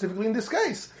to be specifically in this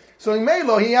case. So in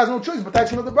Melo he has no choice but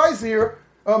to know the brayse here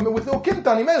with the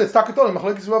Okimtan. In Melo it's takatol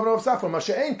machlokes Rav and Rav Safra.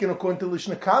 Masha'en can according to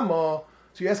lishna kama.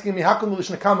 So you're asking me how come the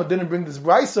lishna kama didn't bring this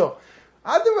brayse?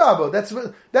 Adarabba,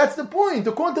 that's the point.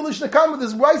 According to lishna kama,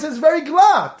 this brayse is very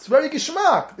glatt. It's very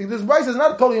geschmack. This brayse is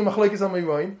not totally machlokes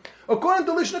Amayroim. According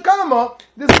to lishna kama,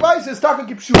 this brayse is taka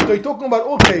kipshuta. You're talking about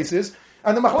all cases.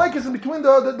 And the machlekes is between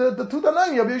the two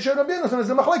Tanaim, Rabbi Yishai and Rabbi Yonasan, and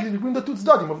the machlekes between the two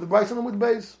tzdadim of the brayse and the mud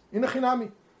base in the chinami.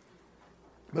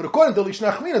 But according to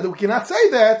Lishna Achmina, that we cannot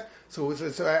say that, so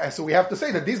we have to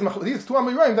say that these two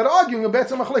Amirayim that are arguing about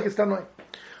some machlekes Tanaim.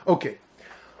 Okay.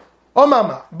 Oh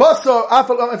mama, basar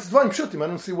afal. It's very pshutim. I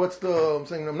don't see what's the. I'm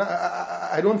saying.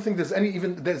 I don't think there's any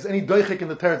doichik in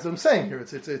the teretz that I'm saying here.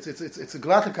 It's a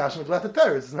glatt kash and a glatt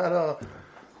teretz. It's not a.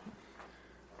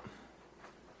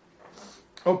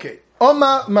 Okay.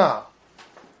 Oma ma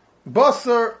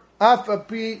basar afal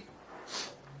pi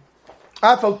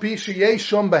sheyesh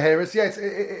shom baheres. Yeah,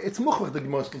 it's muchach the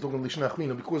Gemara still talking lishna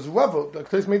achmina because Rava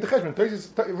Tais made the cheshbon.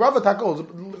 Rava takos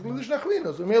lishna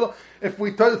achmina. So if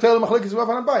we tell the machlekes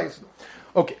Rava and Abayis.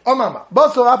 Okay. Oma ma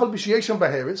basar afal pi sheyesh shom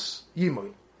baheres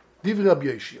yimoy divrei Rabbi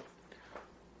Yoshia.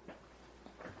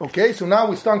 Okay, so now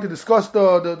we're starting to discuss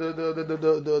the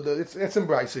it's in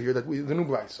brayse here the new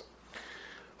brayse.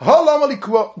 You hear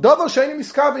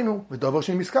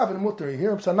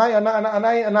him?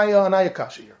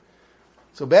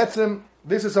 So Batsim,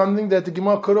 this is something that the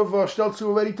Gemara could have stellt to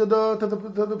already to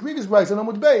the previous brayse and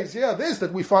Amud Beis. Yeah, this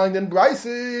that we find in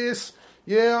brayses.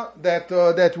 Yeah,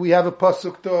 that we have a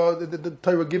pasuk. The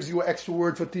Torah gives you an extra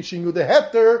word for teaching you the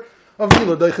heter of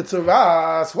Milo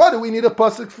Doichetzeras. Why do we need a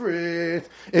pasuk for it?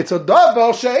 It's a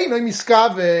davar she'eino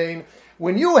miskavein.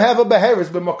 When you have a beheres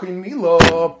b'makom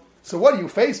Milo. So what are you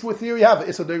faced with here? You have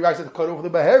Issa Doirais that cut over the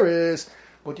Beheris.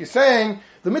 But you're saying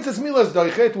the mitzvah Mila is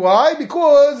Doichet. Why?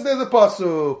 Because there's a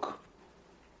pasuk.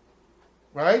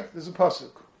 Right? There's a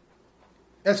pasuk.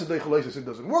 Issa Doichalosis, it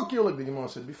doesn't work here, like the Gemara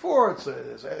said before. It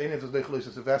says, Issa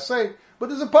Doichalosis of Vasei. But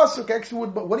there's a pasuk. Actually,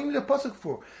 what do you need a pasuk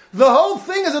for? The whole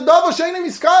thing is a Dava Sheina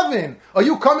Miskavin. Are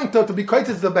you coming to be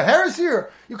quoted the Beheris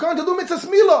here? You're coming to do mitzvah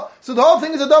Mila. So the whole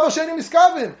thing is a Dava Sheina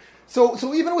Miskavin. So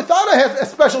even without a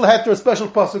special heter, a special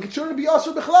pasuk, it shouldn't be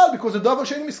asur b'chalal because the davar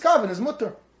she'ein miskaven is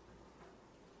mutter.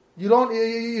 You don't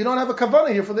have a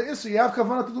kavanah here for the issue. You have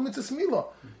kavanah to do mitzvah mila.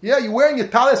 Yeah, you're wearing your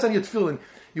talis and your tefillin.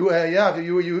 You wear your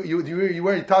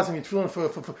talis and your tefillin for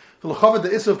l'chavod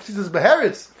the issue of tzitzis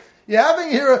beheritz. You're having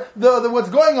here the what's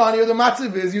going on here. The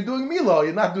matziv is you're doing mila.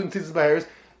 You're not doing tzitzis beheritz.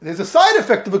 There's a side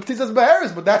effect of a tzitzis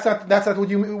beheritz, but that's not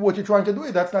what you're trying to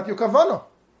do. That's not your kavanah.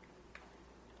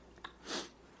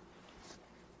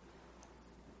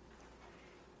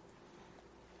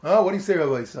 Oh, what do you say,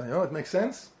 Rabbi Yisrael? Oh, it makes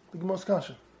sense? The Gemara's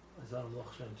kasha.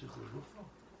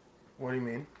 What do you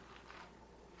mean?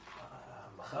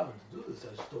 I'm having to do this. I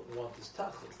just don't want this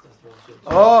tachlis. That's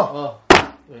what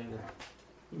I'm saying.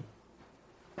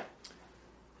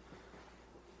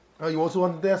 Oh, you also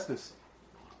wanted to ask this?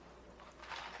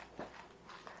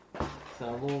 So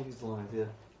along these lines, yeah.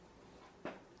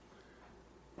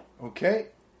 Okay,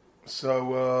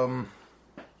 so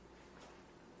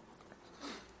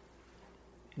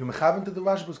you mechaven to the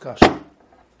Rashba's kasha.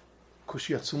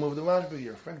 Kushi atzuma of the Rashba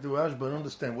here. Frank, the Rashba don't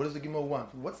understand. What does the Gemara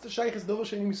want? What's the shaykh's davar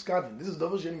she'ein miskaven? This is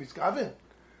davar she'ein miskaven.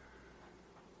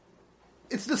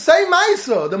 It's the same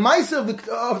Maisa. The Maisa of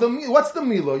the what's the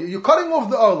Mila? You're cutting off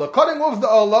the Ola. Cutting off the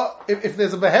Ola, if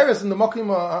there's a Beheris in the Mokim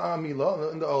Mila,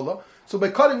 in the Ola, so by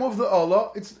cutting off the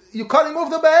Ola, you're cutting off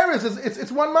the Beheris.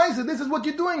 It's one Maisa. This is what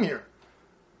you're doing here.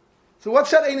 So what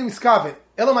Shat Einim Miskaven?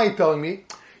 Elamai, you telling me?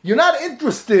 You're not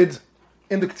interested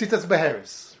in the Ktzitzas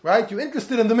Beheris, right? You're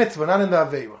interested in the mitzvah, not in the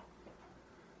Aveira.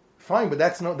 Fine, but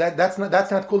that's not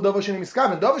called Davar She'ein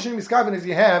Miskaven. Davar She'ein Miskaven is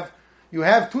you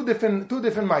have two different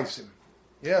Maisim.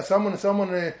 Yeah, someone is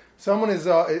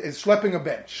schlepping a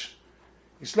bench.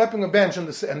 He's schlepping a bench in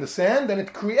the sand, and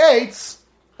it creates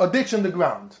a ditch in the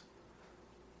ground.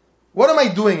 What am I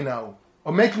doing now?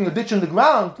 I'm making a ditch in the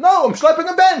ground? No, I'm schlepping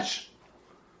a bench.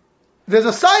 There's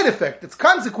a side effect. It's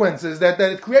consequences that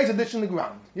it creates a ditch in the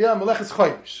ground. Yeah, Melech is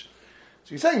Chodesh. So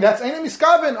you're saying that's Ein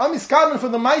Miskaven. I'm Miskaven for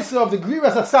the Maisa of the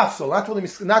Griras Asafsol,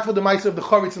 not for the Maisa of the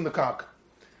Choritz and the Kak.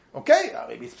 Okay,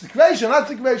 maybe it's psikvation, not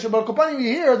psikvation, but Kopanim, you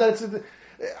hear that it's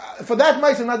for that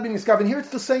Maisa not being Niskaven. Here it's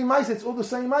the same Maisa, it's all the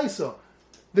same Maisa.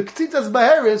 The Ktzitas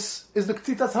Baheris is the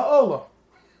Ktzitas Ha'olah.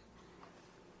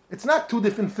 It's not two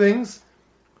different things.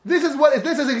 This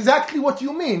is exactly what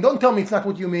you mean. Don't tell me it's not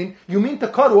what you mean. You mean to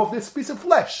cut off this piece of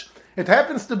flesh. It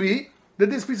happens to be that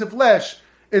this piece of flesh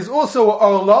is also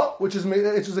Orla, which is a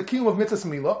kiyum of Mitzvah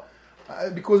Milah,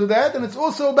 because of that, and it's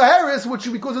also Baheris,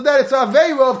 which because of that it's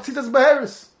Aveira of Ktzitas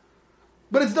Baheris.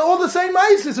 But it's all the same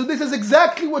Maisa, so this is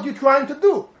exactly what you're trying to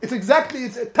do.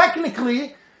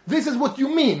 Technically, this is what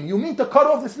you mean. You mean to cut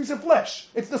off this piece of flesh.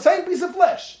 It's the same piece of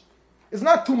flesh. It's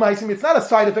not two Maisim, it's not a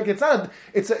side effect,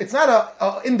 it's not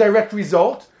a indirect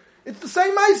result. It's the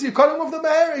same Maisa. You're cutting off the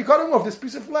Baher, you're cutting off this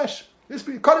piece of flesh.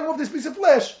 Cutting off this piece of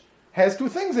flesh has two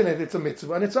things in it. It's a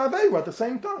mitzvah and it's a aveira at the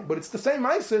same time. But it's the same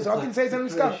Maisa, so I can say it's an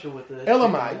Miskah.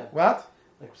 Elamai, what?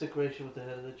 Like psik ratio with the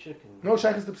head of the chicken. No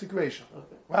shak is the psik ratio.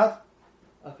 Okay. What?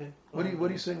 Okay. What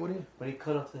are you saying? When you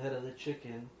cut off the head of the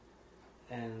chicken,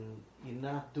 and you're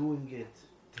not doing it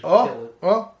to kill it.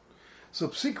 Oh. So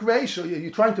psik ratio,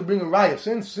 you're trying to bring a raya.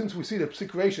 Since we see that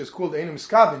psik ratio is called Einam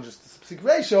Miskavin, just psik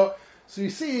ratio, so you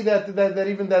see that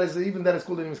even that is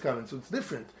called Einam Miskavin. So it's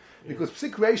different. Because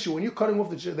psik ratio, when you're cutting off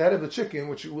the head of the chicken,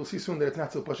 which we'll see soon that it's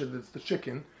not so pashut, it's the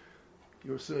chicken.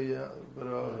 You're so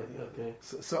okay.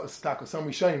 So some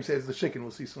Rishonim say it's the chicken.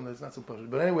 We'll see soon that it's not so pashut.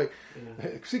 But anyway,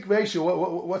 psik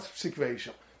ratio. What's psik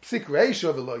ratio? Psik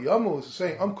ratio, the Yamu is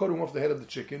saying, I'm cutting off the head of the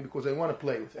chicken because I want to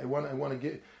play with it. I want to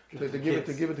give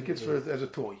it to kids as a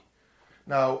toy.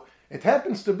 Now it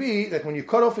happens to be that when you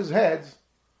cut off his head,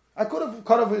 I could have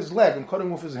cut off his leg. I'm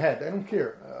cutting off his head. I don't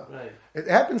care. Right. It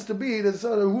happens to be there's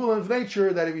a rule of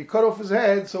nature that if you cut off his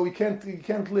head, so he can't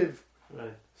live.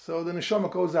 Right. So the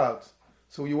neshama goes out.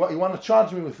 So you want to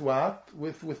charge me with what?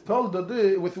 With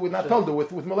tolda, with not tolda,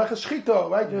 with meleches shchita,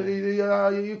 right? Yeah.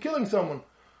 You're killing someone.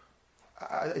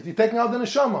 You're taking out the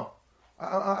neshama.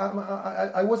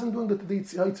 I wasn't doing the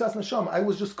yitzas neshama. I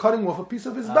was just cutting off a piece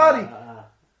of his body.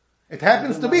 It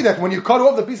happens to be that when you cut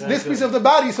off this piece of the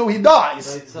body, so he dies.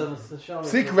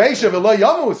 Sik reisha v'lo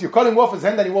yamus. You're cutting off his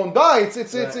hand that he won't die. It's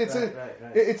muchla.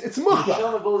 The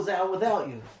neshama goes out without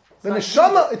you. The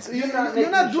neshama,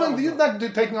 you're not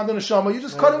taking out the neshama. You're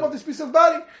just cutting off this piece of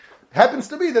body. Happens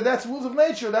to be that's rules of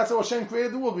nature. That's how Hashem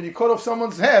created the world. When you cut off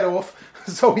someone's head off,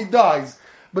 so he dies.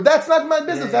 But that's not my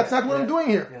business. That's not what I'm doing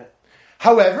here. Yeah.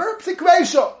 However, psik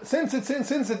reisha, since it's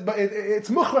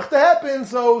muchach to happen,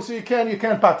 so you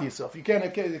can't pat yourself.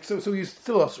 So you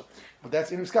still also. But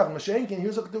that's in Miskav. Mashenkin,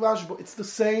 here's a Rashba. It's the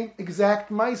same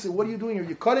exact Maisa. What are you doing here?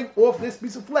 You're cutting off this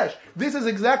piece of flesh. This is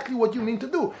exactly what you mean to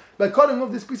do. By cutting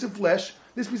off this piece of flesh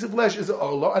is a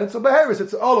Allah, and it's a Baheris.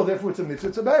 It's a Allah, therefore it's a Mitzvah,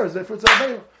 it's a Baheris, therefore it's a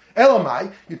Baheris.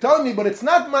 Elamai, you're telling me, but it's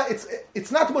not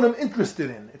what I'm interested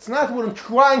in. It's not what I'm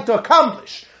trying to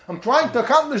accomplish. I'm trying to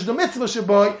accomplish the Mitzvah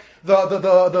Shabai, the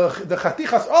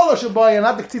Chatichas Allah Shabai, and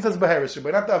not the Ktzitas Baheris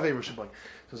Shabai, not the Aveira Shabai.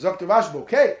 So Dr. Rashba,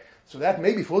 okay. So that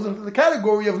maybe falls into the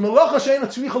category of Melacha Shein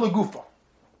Tzricha Legufa.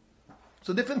 It's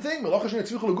a different thing. Melacha Shein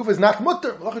Tzricha Legufa is not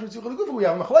mutter. Melacha Shein Tzricha Legufa, we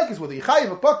have machlekes with a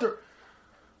yichayiv, a potter.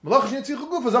 Melacha Shein Tzricha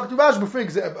Legufa, Dr. Rashba, for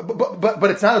example,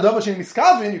 but it's not a davar shein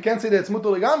miskavin. You can't say that it's mutter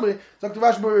legambri. Dr.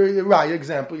 Rashba, Raya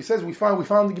example. He says we found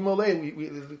the Gemara.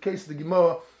 The case of the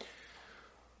Gemara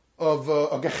of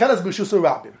Gechelas B'Rishus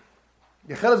Rabim.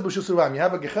 Gechelas B'Rishus Rabim. You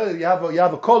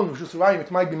have a kol in B'Rishus Rabim.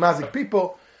 It might be mazik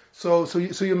people. So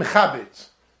you mechabit.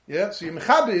 Yeah, so you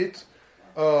mechabit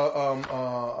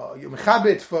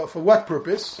for what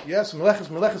purpose? Yes, meleches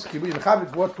kibud. You mechabit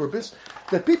for what purpose?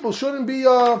 That people shouldn't be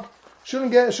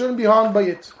harmed by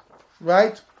it,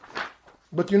 right?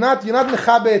 But you're not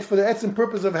mechabit for the etzim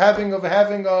purpose of having a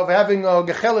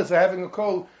gecheles or having a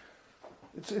kol.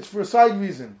 It's for a side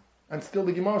reason. And still,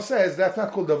 the Gemara says that's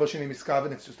not called davar sheni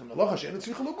miskaven. It's just a melacha she'en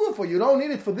tzricha legufo. You don't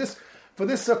need it for this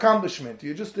accomplishment.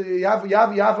 You have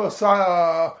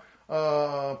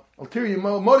a ulterior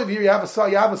motive here. You have a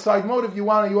side motive. You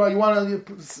want to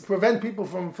prevent people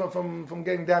from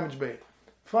getting damaged by it.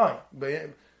 Fine,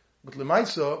 but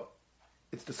lemaisa,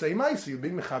 it's the same maisa. You're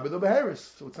being mechabed or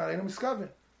beheris, so it's not einam miskaven.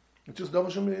 It's just davar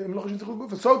she'en melacha she'en tzricha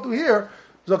legufo. So to here,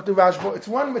 Dr. Rashba,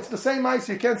 it's the same maisa.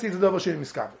 You can't see the davar she'en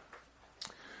miskaven.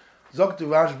 Zok to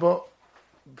Rashba,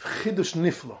 chidush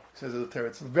niflo, says the Torah.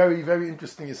 It's a very, very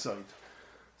interesting aside.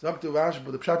 Zok to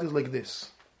Rashba, the pshat is like this.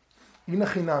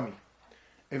 Inachinami.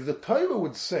 If the Torah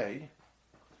would say,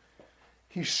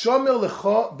 Hishomer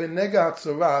lecha benega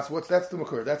hatzoras, that's the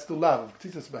makor, that's the lav of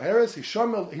Ktzitas Baheris,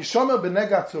 Hishomer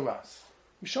benega hatzoras.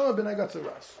 Hishomer benega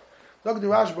hatzoras. Zok to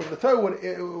Rashba, the Torah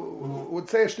would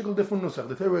say a shtickle different nusach.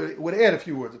 The Torah would add a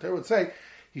few words. The Torah would say,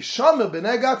 Hishomer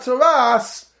benega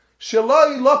hatzoras,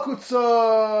 Shaloi lokutz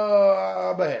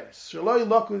beheres. Shaloi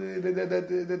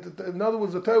lokutz. In other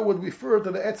words, the Torah would refer to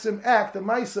the etzim act, the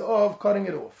ma'isa of cutting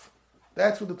it off.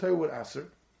 That's what the Torah would answer.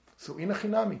 So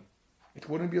inachinami, it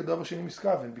wouldn't be a davar sheni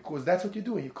miskaven, because that's what you're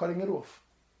doing. You're cutting it off.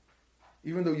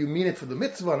 Even though you mean it for the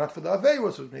mitzvah, not for the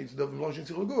aveira, so it makes the lotion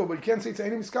sichul, but you can't say it's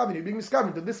any miskaven. You're being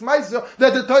miskaven to this ma'isa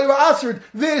that the Torah answered.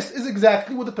 This is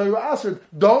exactly what the Torah answered.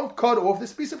 Don't cut off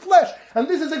this piece of flesh, and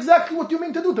this is exactly what you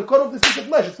mean to do, to cut off this piece of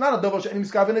flesh. It's not a davar sheni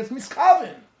miskaven. It's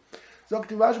miskaven.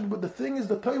 But the thing is,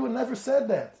 the Torah never said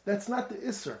that. That's not the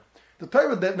isser. The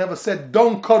Torah never said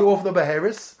don't cut off the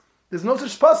beheris. There's no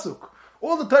such pasuk.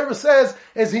 All the Torah says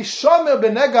is hishamer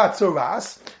benegat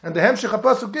tzoras, and the hemshech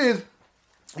pasuk is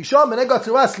hishamer benegat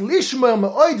tzoras lishmer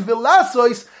meoid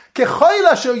velasois kechoil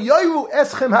asher yoyu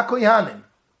eschem hakoyanim.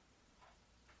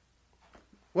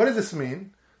 What does this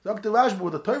mean? Dr. Rashba,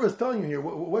 what the Torah is telling you here,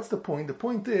 what's the point? The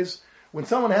point is, when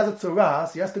someone has a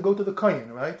tzoras, he has to go to the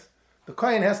kohen, right? The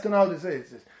kohen has to know to say,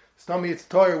 tell me it's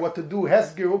Torah, what to do,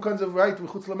 hesger, all kinds of right.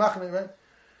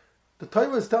 The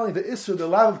Torah is telling the Isser, the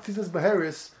law of Tzitzis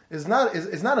Beheris, is not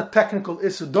a technical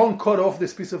Isser. Don't cut off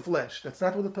this piece of flesh. That's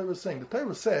not what the Torah is saying. The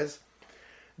Torah says,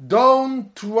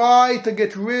 don't try to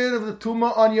get rid of the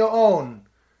tumah on your own.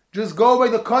 Just go by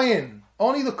the kohen.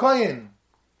 Only the kohen.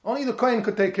 Only the kohen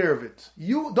could take care of it.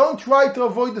 You don't try to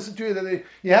avoid the situation that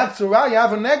you have tzura, you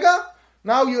have a nega.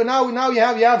 Now you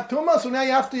have tumah, so now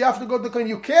you have to go to the kohen.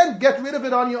 You can't get rid of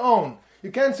it on your own.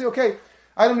 You can't say, okay,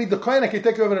 I don't need the kohen, I can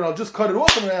take care of it and I'll just cut it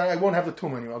off and I won't have the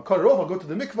tumah anymore. I'll cut it off, I'll go to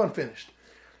the mikvah and finished.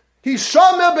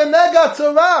 Hishamer benega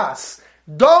tzaras.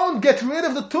 Don't get rid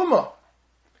of the tumah.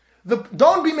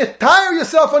 Don't be metayr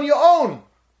yourself on your own.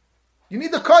 You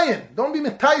need the kohen. Don't be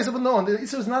metayr yourself on your own. The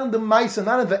Isser is not in the ma'isa,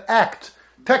 not in the act,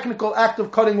 technical act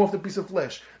of cutting off the piece of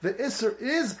flesh. The Isser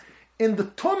is in the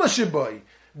tumah shiboy.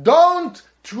 Don't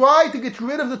try to get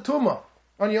rid of the tumah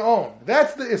on your own.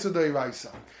 That's the Isser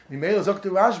D'Oraisa. Mimela Zok to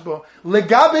Rashba.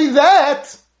 Legabe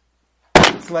that,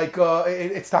 it's like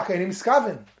it's Takayim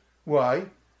Miskaven. Why?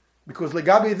 Because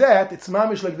legabe that, it's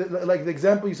mamish like the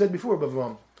example you said before,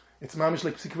 Bavram. It's mamish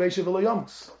like Psikvesha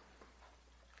V'Loyamus.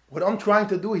 What I'm trying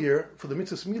to do here for the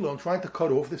mitzvah smila, I'm trying to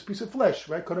cut off this piece of flesh,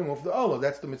 right? Cutting off the Allah.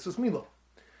 That's the mitzvah smila.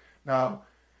 Now,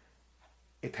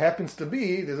 it happens to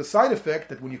be, there's a side effect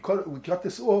that when we cut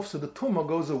this off, so the tumah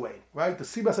goes away, right? The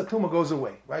sibas tumah goes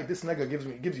away, right? This nega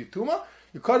gives you tumah.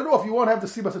 You cut it off, you won't have the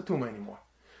sibas tumah anymore.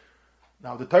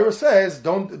 Now the Torah says,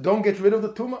 don't get rid of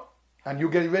the tumah, and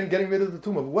you getting rid of the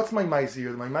tumah. But what's my ma'aseh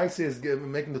here? My ma'aseh is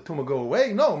making the tumah go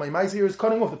away? No, my ma'aseh here is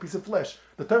cutting off the piece of flesh.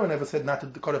 The Torah never said not to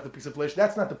cut off the piece of flesh.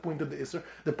 That's not the point of the isser.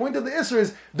 The point of the isser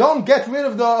is don't get rid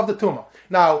of the tumah.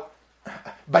 Now,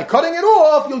 by cutting it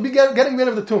off, you'll be getting rid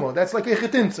of the tumah. That's like a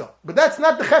chetinza. But that's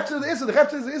not the chefs of the isser. The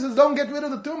chefs of the isser is don't get rid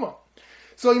of the tumah.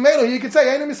 So you could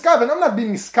say, I'm not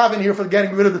being miskaven here for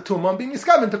getting rid of the tumah. I'm being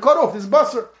miskaven to cut off this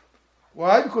basar.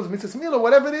 Why? Because mitzvah smila,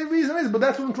 whatever the reason is, but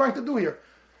that's what I'm trying to do here.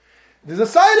 There's a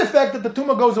side effect that the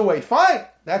tumah goes away. Fine.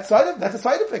 That's a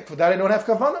side effect. For that I don't have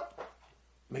kavanah.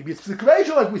 Maybe it's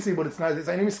psikresha like we see, but it's not. It's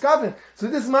any miskaven. So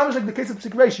this is mamish like the case of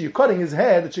psikresha. You're cutting his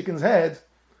head, the chicken's head.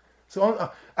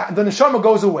 So the neshama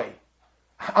goes away.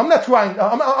 I'm not trying.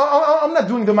 I'm not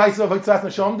doing the ma'aseh of hitzas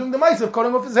neshama. I'm doing the ma'aseh of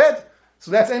cutting off his head. So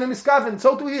that's any miskaven.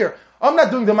 So too here. I'm not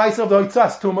doing the ma'aseh of the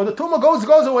hitzas tumah. The tumah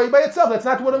goes away by itself. That's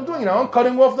not what I'm doing. I'm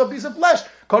cutting off the piece of flesh.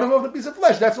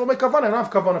 That's all my kavanah. I don't have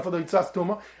kavanah for the hitzas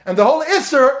tumah. And the whole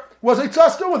isser was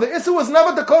hitzas tumah. The isser was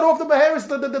never to cut off the beheris,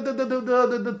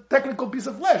 the technical piece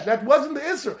of flesh. That wasn't the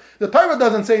isser. The Torah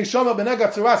doesn't say shama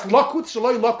benegat tzeras lakutz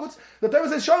shaloi lakutz. The Torah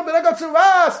says shama benegat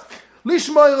tzeras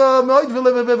lishmoy moed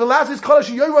v'lasis kol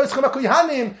sheyoyro eschem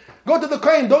hakoyanim. Go to the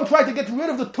kohen. Don't try to get rid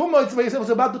of the tumah. It's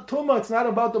about the tumah. It's not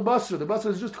about the basra. The basra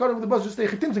is just cutting off the basra. Just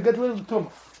take chitim to get rid of the tumah.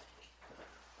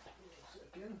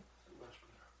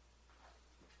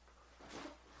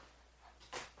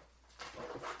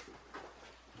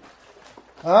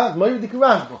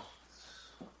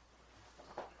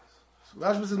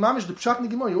 Rashba says, Mamish, the Pshat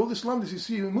Nigimah, all this land, you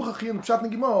see, Muchach and the Pshat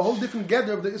Nigimah, a whole different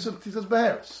gather of the Isser Tzitz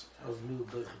Beheres.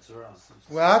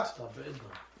 What? It's not be'edna.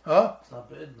 Huh? It's not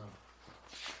be'edna.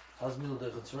 How's Milo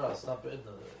Dechatzara? It's not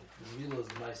be'edna. The Milo is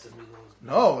the Maisa.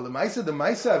 No, the Maisa, the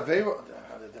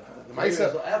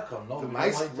Maisa, outcome. No,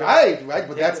 right,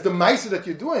 but that's the Maisa that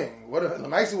you're doing. What the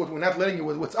Maisa, what we're not letting you,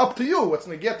 what's up to you, what's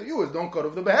Negiah to you is don't cut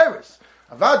off the Beheres.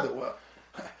 Avad, well,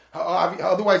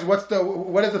 otherwise, what is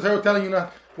the Torah telling you now?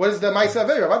 What is the Ma'aseh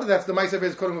Aveira? That's the Ma'aseh Aveira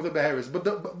is cutting off the Beheris. But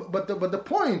the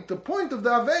point of the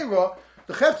Aveira,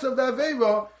 the Chefs of the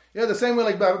Aveira, the same way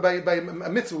like by a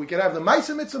mitzvah, we can have the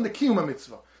Ma'aseh mitzvah and the Kiyum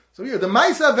mitzvah. So here, the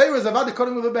Ma'aseh Aveira is about the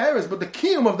cutting of the Beheris, but the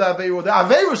Kiyum of the Aveira, the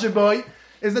Aveira Sheboy,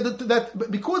 is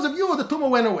that because of you, the tumor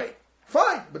went away.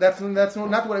 Fine, but that's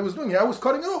not what I was doing here. I was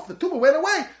cutting it off. The tumor went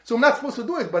away, so I'm not supposed to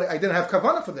do it, but I didn't have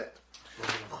kavanah for that.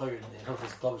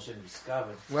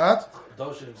 What?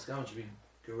 Should be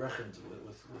gerechend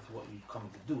with what you come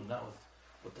to do, not with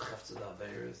what the chefs of the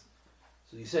Aveir is.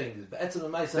 So you're saying that's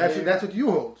what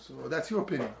you hold. So that's your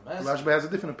opinion. Rashba has a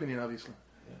different opinion, obviously.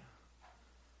 Yeah.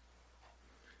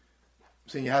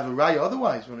 Saying you have a raya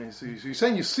otherwise. So you're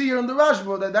saying you see here in the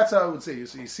Rashba. That's how I would say. You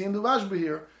see in the Rashba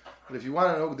here. But if you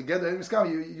want to know together,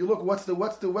 you look what's the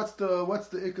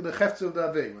chefs of the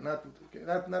Aveir,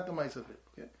 not the mice of it.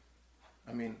 Okay.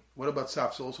 I mean, what about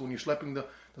safsol? Also, when you're schlepping the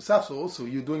safsol, also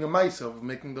you're doing a maisa of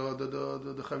making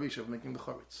the chavisha, of making the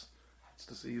charitz.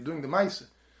 You're doing the maisa.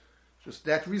 Just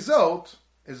that result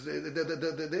is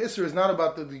the isser is not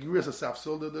about the giras of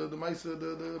safsol. The maisa,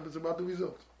 it's about the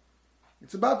result.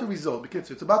 It's about the result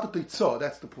because it's about the titzah.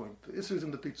 That's the point. The isser is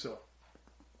in the titzah.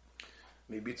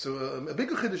 Maybe it's a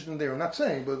bigger chiddush than there. I'm not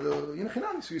saying, but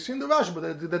so you see in the Rashi,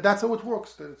 but that's how it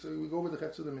works. We go with the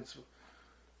chefs of the mitzvah.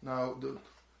 Now,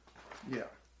 yeah.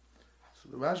 So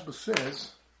the Rashba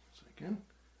says, second.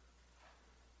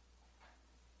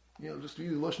 Yeah, just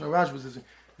read the Lashon Rashba says,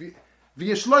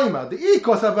 V'yeshloima, the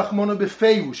ikos avachmona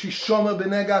befeiru, shishoma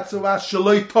b'nega tzoras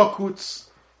shaloi tokutz.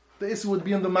 The issue would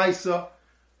be on the Maisa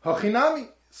hachinami,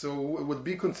 so it would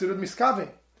be considered miskavin.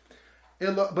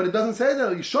 But it doesn't say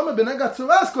that. Yishoma b'nega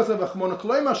tzoras kos avachmona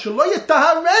kloima shaloi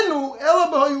yetaharenu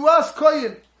ela b'hoyuas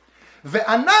koyin.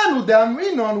 Ve'ananu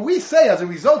de'amrinu, and we say as a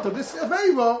result of this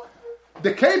aveiva,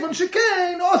 the cave on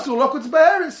Shekain also lokutz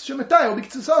be'eris shemetayel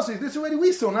b'kitzasasi. This already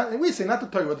we say, not the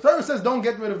Torah. The Torah says don't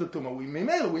get rid of the tumah. We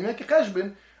make a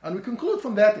cheshbon, and we conclude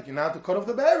from that you're not to cut off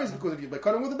the be'eris, because if you by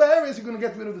cutting with the be'eris you're going to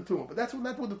get rid of the tumah. But that's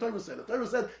what the Torah said. The Torah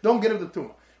said don't get rid of the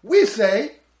tumah. We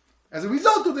say as a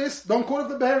result of this don't cut off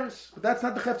the be'eris, but that's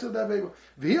not the chefetz of the aveiva.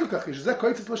 V'hilkach is zeh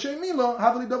koitzes l'shem milo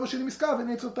havali davar sheni miskav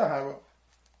v'neitzot tahara.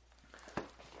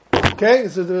 Okay,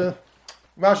 this is the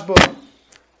Rashba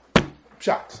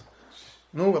Pshat.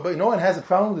 No one has a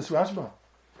problem with this Rashba.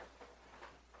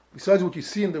 Besides what you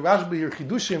see in the Rashba here,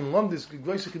 Chidushim, this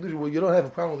Chidushim, well, you don't have a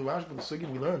problem with the Rashba, the Sugya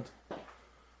we learned.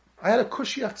 I had a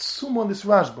Kushiyat Suma on this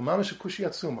Rashba, Mamash a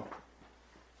Kushiyat Suma.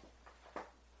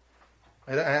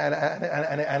 And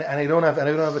I don't have a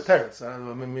teretz.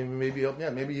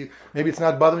 Maybe it's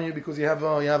not bothering you because you have a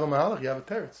mahalach, you have a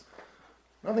teretz.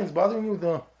 Nothing's bothering you with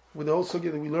the whole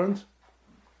Sugya that we learned,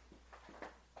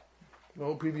 the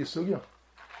whole previous Sugya.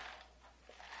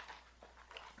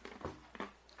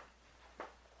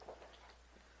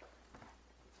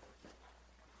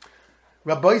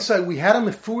 Rabbi said we had a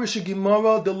mefurish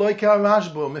Gemara the loika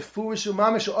Rashba, mefurish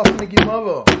mamish often a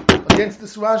Gemara against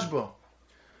this Rashba.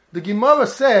 The Gemara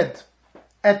said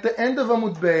at the end of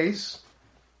Amud Beis,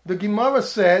 the Gemara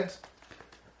said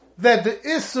that the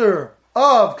Isser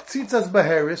of Ktzitzas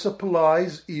Beheris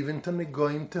applies even to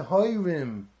Negoim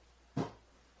Tehoirim.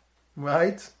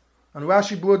 Right? And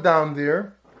Rashi brought down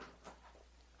there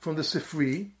from the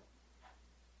Sifri.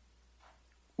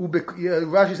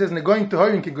 Rashi says, "Negoim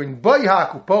tehorim kegoim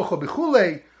boyhak upocho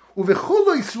bechulei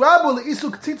uvechulu yisrabu leisu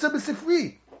ktzitza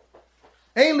besifri.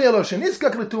 Ein leelo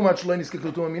sheniskak letumat shlo niskak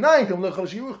letumat minayin tam lechal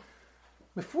shiuch."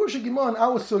 Before Gemara in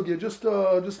our sugya, just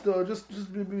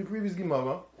the previous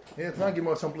Gemara, it's not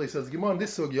Gemara someplace else. Gemara in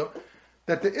this sugya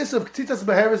that the is of ktitzas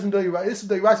beheres and the is of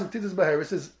the rise of ktitzas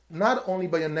beheres is not only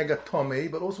by a negatome,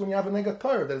 but also when you have a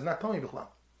negator that is not tomei b'chlam.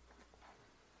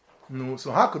 No,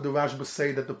 so how could the Rashba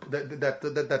say that the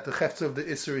chefetz of the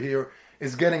Isser here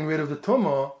is getting rid of the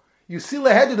tumah? You see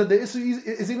lehedu that the Isser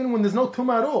is even when there's no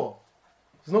tumah at all.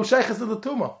 There's no sheiches of the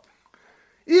tumah.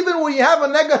 Even when you have a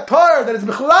negator that is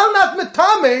b'chlal not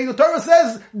metame, the Torah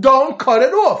says don't cut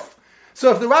it off.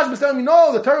 So if the Rashba is telling me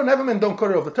no, the Torah never meant don't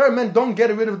cut it off. The Torah meant don't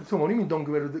get rid of the tumah. What do you mean don't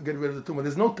get rid of the tumah?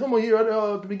 There's no tumah here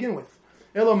to begin with.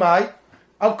 Elomai.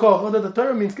 Al-Kocha, that the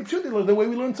Torah means kipshuti, the way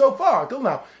we learned so far, till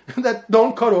now. That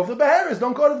don't cut off the beheris,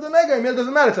 don't cut off the nega. It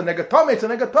doesn't matter, it's a negatome, it's a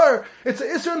negator. It's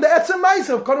an issue in the etzem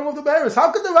ma'isa of cutting off the beheris.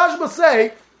 How could the Rashba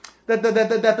say that the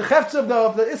chefetz of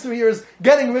the issue here is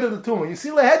getting rid of the tumah? You see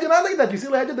lehed, you're not like that. You see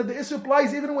lehed that the issue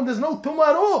applies even when there's no tumah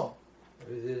at all.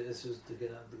 Maybe the issue is to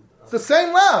get out it's the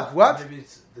same lav. What? Maybe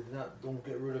it's don't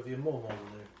get rid of your mum over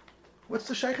there. What's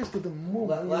the shaykhis to the mum?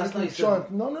 Last night you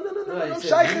said... No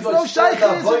shaykhis, no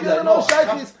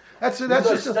shaykhis. That's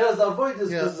just...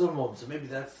 So maybe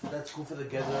that's cool for the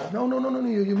gather. No.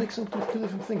 You're mixing two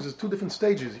different things. There's two different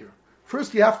stages here.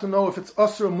 First, you have to know if it's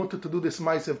usher or mutter to do this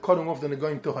ma'aseh of cutting off the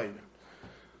negoim tohayim.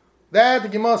 That the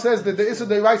Gemara says that the Issa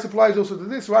the rice applies also to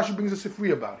this. Rashi brings us a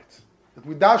free about it. That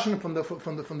we darshan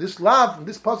from this lav, from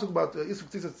this pasuk about Issa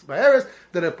Ktzitzas Beheres,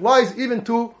 that applies even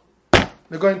to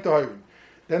negoim tohayim.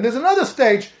 Then there's another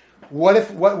stage. What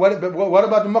about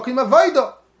the Mokim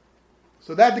Avayda?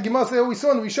 So that the Gemara says we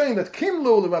saw in the Rishonim that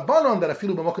Kimlu the Rabbanon that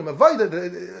Afilu b'Mokim Avayda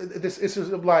this Isser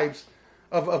of lives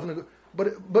of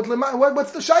but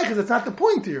what's the shaykhs? It's not the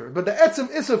point here. But the etzem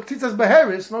Isser of Tzitzas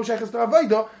Beheris no shaykhs to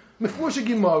Avayda Mefurish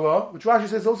Gemara, which Rashi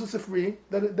says also Sifri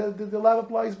that the lav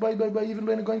applies by even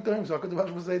when going to him. So how could the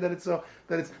Rashi say that it's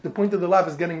the point of the lav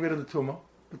is getting rid of the tumah?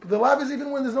 The lav is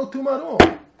even when there's no tumah at all.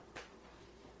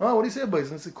 Oh, what do you say,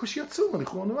 boys? It's a kushiyatzuma. The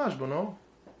Chulon Rashba, no?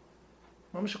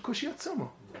 Mamish a kushiyatzuma.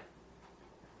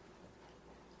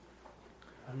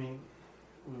 I mean,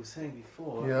 we were saying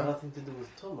before, Yeah. nothing to do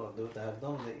with tumah. The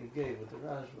Havdam that you gave with the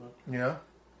Rashba Yeah.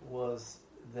 was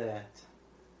that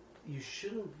you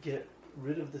shouldn't get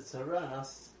rid of the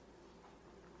tzaras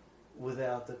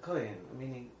without the kohen.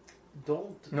 Meaning,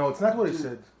 don't. No, it's not what he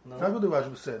said. No? It's not what the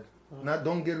Rashba said. Oh. Not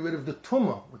don't get rid of the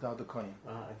tumah without the kohen.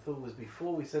 I thought it was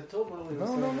before we said tumah. We were No.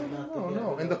 saying not to get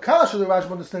rid In of the Kasha, the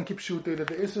Rashba understand kipshute that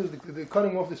the issue is the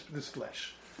cutting off this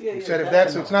flesh. Yeah, He said if that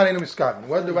that's I know. it's not in the miskaven.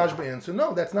 What did the Rashba answer?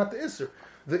 No, that's not the isser.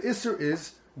 The isser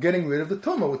is getting rid of the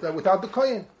tumah without the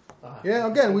kohen. Yeah,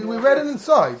 again, we read it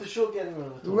inside. For sure, getting rid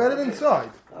of the We tumah. read it Okay.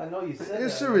 inside. I know you The said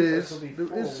isser that. is That's the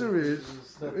before, isser which is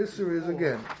was the that isser is before.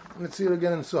 again. Let's see it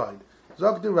again inside.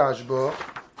 Zog the Rashba.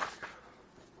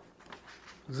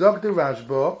 Zog the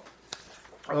Rashba.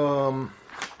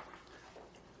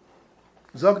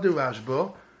 Zog the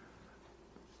Rashba.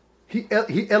 He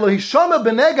Elohishama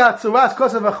benega atzuras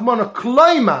kosav achmona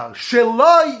kloimar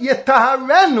shelo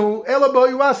yetaharenu elo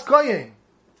boiras koyin.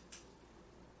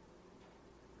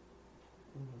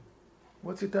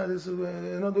 What's it?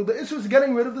 The issue is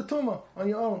getting rid of the tumah on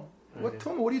your own. What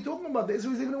tumah? What are you talking about? The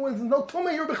issue is even when there's no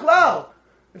tumah here bichlal.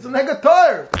 It's a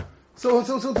negator. So it's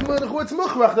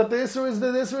muchrach that the issue is the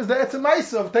etzem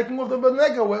ma'isa of taking off the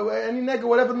nega, where any nega,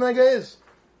 whatever the nega is.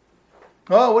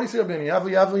 Oh, what do you say, Rabbi?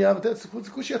 Yav. That's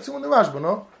kushi yatzum in the Rashba,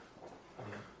 no?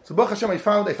 So Baruch Hashem, I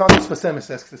found this Fasemis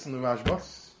asks this in the Rashba,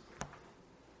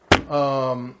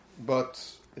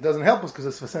 but it doesn't help us because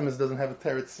this Fasemis doesn't have a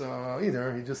teretz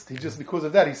either. He just because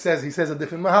of that he says a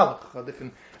different mahalach, a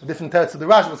different teretz to the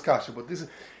Rashba's kasha. But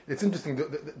it's interesting.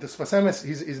 The Fasemis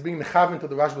he's being mechaven to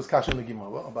the Rashba's kasha in the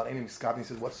Gemara about any miskaven. He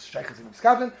says what's shaykhs in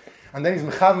miskaven, and then he's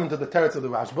mechaven to the teretz of the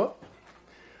Rashba.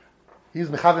 He's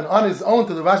mechaven on his own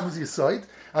to the Rashba's Yisoid,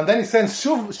 and then he sends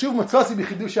Shuv Matzasi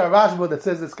b'chidusha Rashba that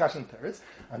says this kasha and teretz,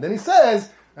 and then he says,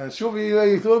 and Shuv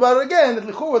he thought about it again that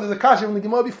l'chura there's a kasha from the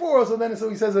Gemara before, so he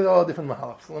says different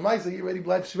mahalach. So Lamaisa he already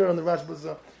blind shver on the Rashba's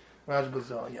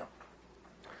yeah.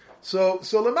 So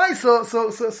Lamaisa so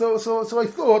I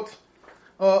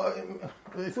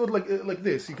thought like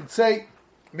this. You could say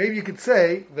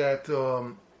that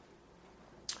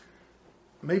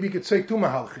maybe you could say two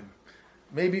mahalchim.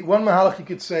 Maybe one mahalach you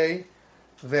could say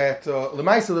that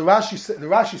Lemaisa the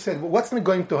Rashi said, well, what's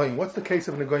Negoim Tohoim? What's the case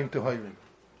of Negoim Tohoim?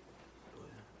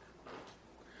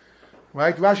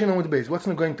 Right? Rashi know what the base. What's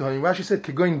Negoim Tohoim? Rashi said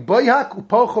Kegoim Boyak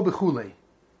Upocho Bechulei.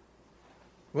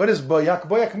 What is Boyak?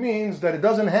 Boyak means that it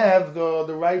doesn't have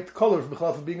the right color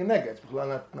for being a nega. It's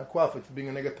not qualified for being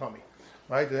a negatami.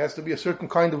 Right? There has to be a certain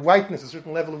kind of whiteness, a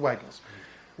certain level of whiteness.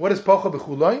 What is Pocho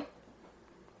Bechulei?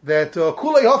 That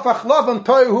kulei hofach lavan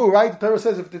toihu, right? The Torah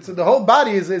says if it's the whole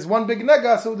body is one big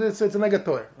nega, so it's a nega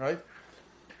toir, right?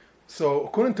 So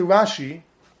according to Rashi,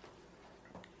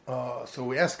 so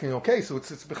we're asking, okay, so it's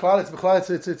a nega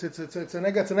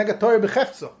toir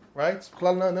bechefzo, right? It's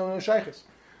bichlal no shayches.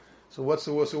 So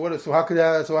how could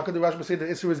the Rashi say that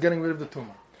Isra is getting rid of the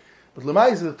tumah? But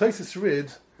Lemais the Tosfos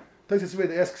Rid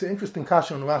asks an interesting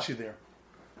kasha on Rashi there.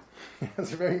 He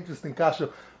has a very interesting kasha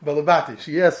balabati.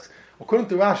 She asks, according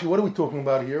to Rashi, what are we talking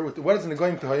about here? What is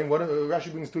Negoim Tohoim? Rashi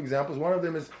brings two examples. One of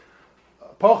them is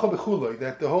Palcha Bechuloi,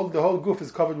 that the whole goof is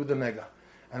covered with the nega.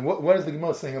 And what is the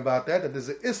Gemara saying about that? That there's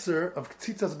an Isser of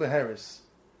Ktzitzas Beheris.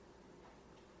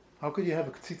 How could you have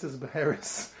a Ktzitzas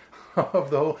Beheris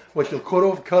of the whole? What you'll cut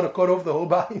off the whole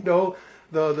body,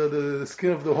 the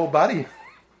skin of the whole body?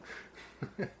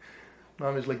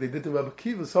 Mamish like they did to Rabbi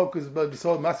Kiva, so because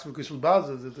Masr Kishul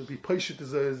Bazas, that be Peshit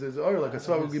is oil like a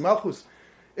Svaru Gimalchus.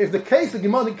 If the case of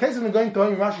Negoim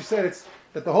Tohoim, Rashi said it's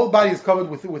that the whole body is covered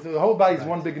with the whole body is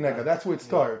one big nega. That's where it's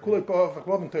tar.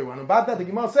 And about that, the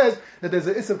Gemara says that there's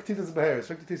an Isser Ktzitzas Beheris.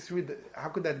 How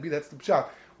could that be? That's the pshat.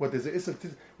 What there's an Isser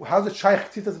Ktzitzas? How's it Shaykh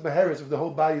Ktzitzas Beheris if the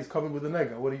whole body is covered with a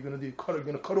nega? What are you going to do? You're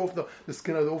going to cut off the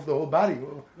skin off the whole body?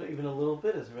 But even a little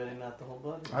bit is really not the whole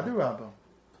body. Adirabba.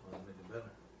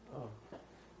 Oh.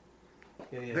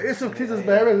 Yeah. The Isser Ktzitzas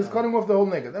Beheris is cutting off the whole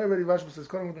nega. That already Rashi says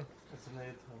cutting off the. It's a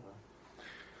negative.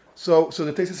 So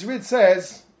the Tosfos Rid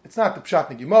says it's not the pshat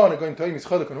Negimah. Negoim Tohoim is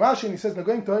Cholek on Rashi, and he says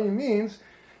Negoim Tohoim means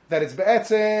that it's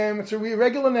be'etzem, it's a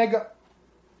regular nega.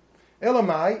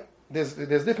 Elamai,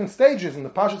 there's different stages in the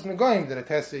Pashas Negoim that it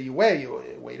has to, you wait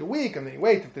a week, and then you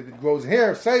wait, if it grows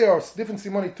hair, seyor, different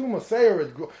simoni tuma,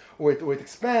 seyor, or it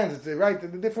expands, it's right, the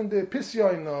different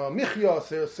pisya in michya,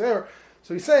 seyor.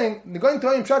 So he's saying, Negoim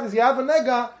Toim Pshat is you have a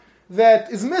nega that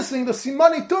is missing the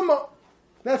simoni tuma.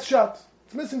 That's Shat.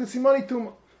 It's missing the simoni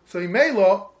tuma. So in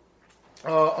Melo,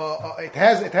 it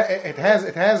has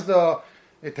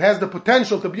the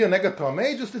potential to be a nega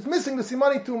tomei, just it's missing the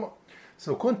simoni tuma.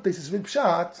 So this is with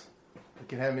Pshat. We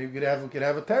can have a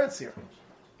teretz here.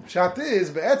 Pshat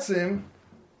is be'etzim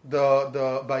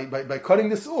by cutting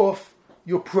this off,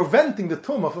 you're preventing the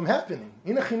tumah from happening.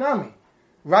 In a chinami,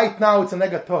 right now it's a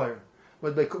negator,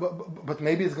 but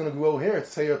maybe it's going to grow here.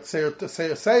 It's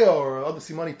seyo or other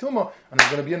simoni tumah, and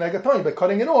it's going to be a negator. By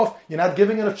cutting it off, you're not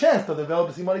giving it a chance to develop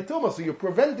a simoni tumah. So you're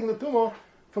preventing the tumah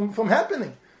from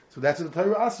happening. So that's what the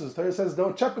Torah asks. The Torah says,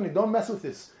 don't check it, don't mess with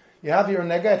this. You have your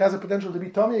nega; it has a potential to be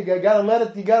tummy. You gotta let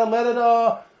it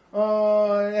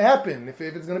happen. If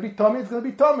it's going to be tummy, it's going to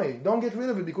be tummy. Don't get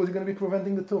rid of it because you're going to be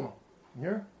preventing the tumor.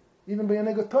 Here, even by a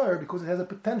negator, because it has a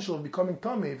potential of becoming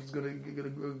tummy. If it's going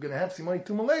to have simoni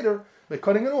tumor later, by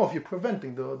cutting it off, you're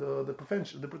preventing the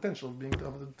potential of being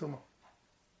of the tumor.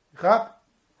 But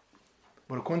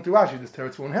according to Rashi, this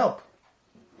teretz won't help.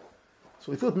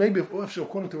 So we thought maybe,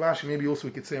 according to Rashi, maybe also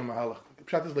we could say a mahalach. The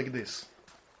pshat is like this.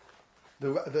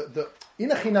 The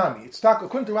inachinami, it's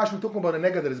according to Rashi, we're talking about a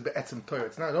nega that is be'etzim Torah.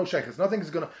 It's not no shekhes.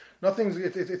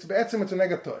 It's be'etzim. It's a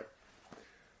nega Torah.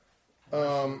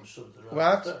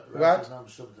 What?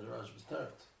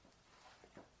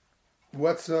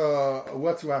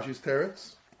 What's Rashi's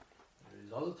teretz?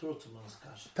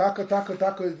 Taka.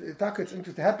 It's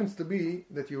interesting. It happens to be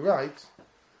that you're right.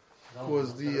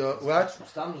 Was the what?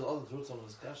 I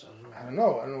don't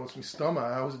know. What's mistama?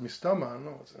 How is it mistama? I don't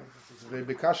know. It's very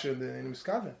big kasha in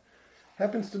miskaven.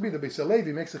 Happens to be the Beis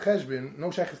Halevi makes a cheshbon.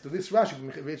 No shaykhs to this Rashi.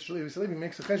 Beis Halevi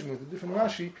makes a cheshbon with a different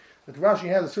Rashi. That Rashi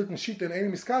has a certain shita in any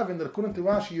miskaven that according to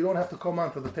Rashi you don't have to come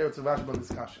on to the teretz of Rashi on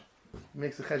this kasha. He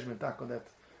makes a cheshbon tako that.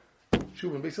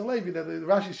 Shuv Beis Halevi that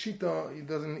Rashi's shita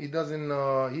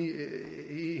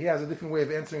he has a different way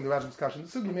of answering the Rashi's kasha. The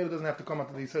sugi maybe doesn't have to come on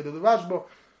to the side of the Rashba.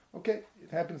 Okay, it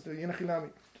happens to Yinachinami.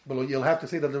 But you'll have to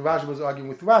say that the Rashba was arguing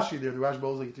with Rashi there. The Rashba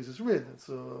was like, this is rid.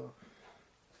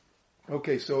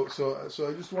 Okay, so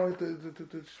I just wanted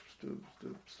to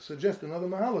suggest another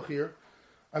mahalach here.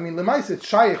 I mean, Lemais it's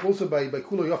shaykh also by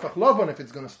Kulo Yofach Lovan if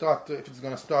it's going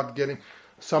to start getting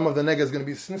some of the nega is going to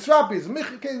be snisrapis.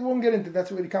 Okay, we won't get into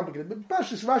that's really complicated. But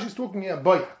Pashas Rashi is talking here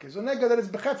boyak. It's a nega that is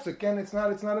bechefzik and it's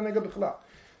not a nega bichlal.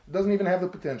 It doesn't even have the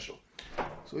potential.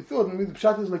 So we thought maybe the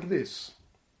pshat is like this.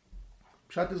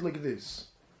 The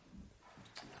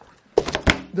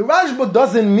Rashba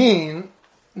doesn't mean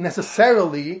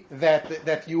necessarily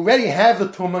that you already have the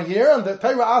tumah here, and the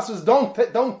Torah asks don't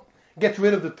get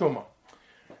rid of the tumah.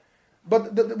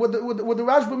 But what the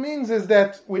Rashba means is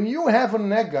that when you have a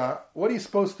nega, what are you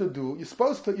supposed to do? You're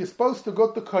supposed to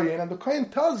go to Kohen, and the Kohen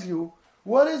tells you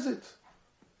what is it.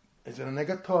 Is it a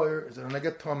nega Torah? Is it a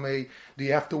nega Tomei? Do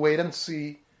you have to wait and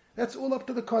see? That's all up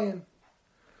to the Kohen.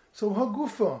 So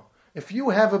Hagufa. If you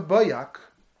have a bayak,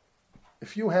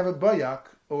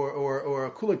 or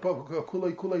a kulay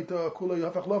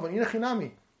hafach lovan,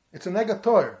 inachinami, it's a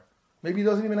negator. Maybe it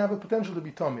doesn't even have a potential to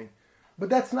be tummy, but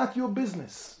that's not your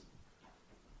business.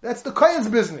 That's the kohen's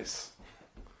business.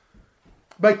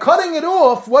 By cutting it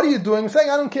off, what are you doing? You're saying,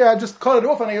 I don't care. I just cut it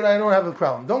off, and I don't have a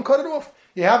problem. Don't cut it off.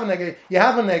 You have a nega. You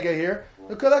have a nega here.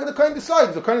 The kohen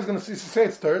decides. The kohen is going to say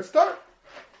it's tar. It's tar.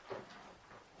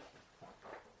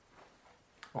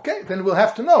 Okay, then we'll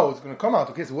have to know. It's going to come out.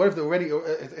 Okay, so what if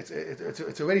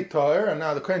it's already tar, and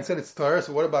now the Kohen said it's tar.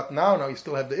 So what about now? Now you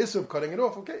still have the issue of cutting it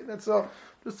off. Okay, that's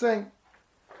just saying.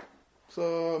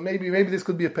 So maybe this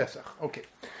could be a Pesach. Okay,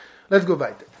 let's go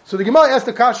back. So the Gemara asked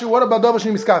the Kasha, what about Davar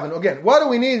Sheni Miskaven? Again, what do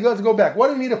we need? Let's go back. What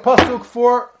do we need a pasuk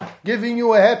for giving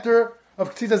you a heter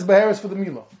of Ktzitzas Beheres for the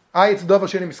Milah? It's Davar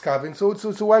Sheni Miskaven.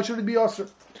 So why should it be Osir?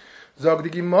 Zog the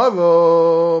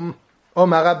Gemara.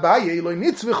 Omar Abaye lo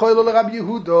nitzvechol lo Rabbi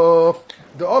Yehuda.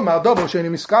 The Omar Davar Sheni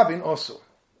Miskaven also.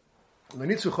 Lo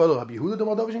nitzvechol lo Rabbi Yehuda. The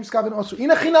Omar Davar Sheni Miskaven also. In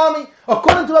a chinami,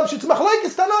 according to Rabbi Shimon,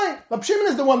 machlokes Tanaim. Rabbi Shimon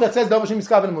is the one that says Davar Sheni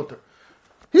Miskaven mutter.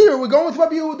 Here we're going with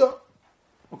Rabbi Yehuda.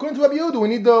 According to Rabbi Yehuda, we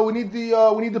need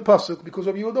the pasuk because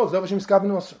Rabbi Yehuda is Davar Sheni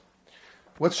Miskaven also.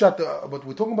 What's shat? But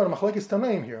we're talking about machlokes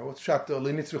Tanaim here. What's shat?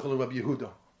 Lo nitzvechol lo Rabbi Yehuda.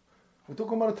 We're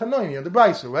talking about a Tanaim here, the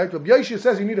Brisa, right? Rabbi Yoshe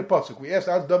says you need a pasuk. We asked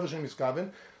out Davar Sheni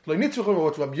Miskaven. What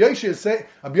Rabbi Yoshe say?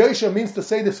 Rabbi Yoshe means to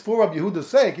say this for Rabbi Yehuda's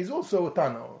sake. He's also a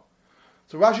Tana.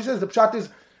 So Rashi says the pshat is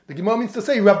The Gemara means to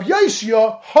say Rabbi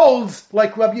Yeshua holds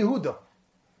like Rabbi Yehuda.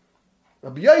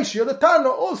 Rabbi Yeshua, the Tana,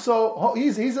 also,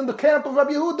 he's in the camp of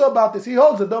Rabbi Yehuda about this. He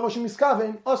holds the Davar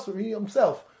Shemiskaven Osir, he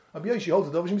himself. Rabbi Yeshua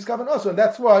holds the Davar Shemiskaven Osir, and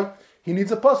that's why he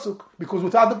needs a pasuk, because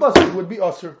without the pasuk it would be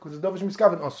Osir, because the Davar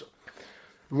Shemiskaven Osir.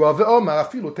 Rav Omar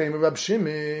afilu teim Rab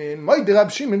Shimon, Moide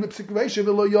Rab Shimon b'psik Reisha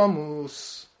v'lo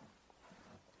yamus.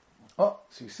 Oh,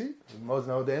 so you see, the Gemara's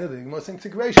now at the end of the Gemara saying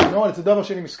psik Reisha. No, it's a Davar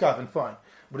Shemiskaven, fine,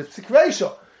 but it's psik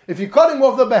Reisha. If you're cutting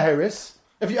off the beheris,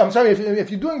 if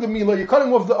you're doing the milah, you're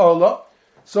cutting off the olah.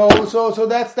 So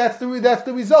that's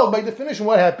the result. By definition,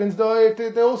 what happens? The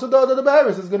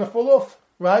beheris is going to fall off,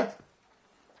 right?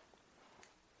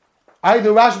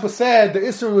 Either Rashba said the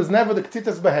Isser was never the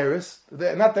Ktitas beheris,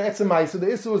 not the Etzemai, so the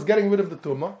Isser was getting rid of the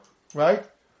tumah, right?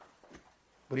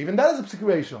 But even that is a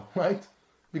psik, right?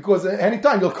 Because any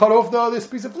time you'll cut off this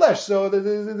piece of flesh, so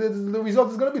the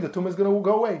result is going to be the tumah is going to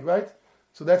go away, right?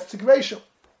 So that's psik.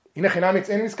 Inachinami it's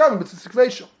any miskaven, but it's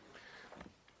psik.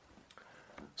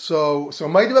 So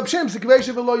Ma'id Rab Shimon psik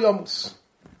v'lo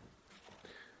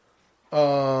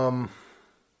yamus.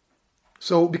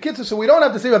 So we don't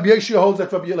have to say Rabbi Yeshua holds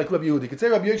like Rabbi Yehuda. You could say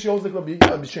Rabbi Yeshua holds like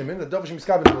Rabbi Shimon. The Davar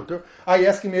Shemiskaven mutter. I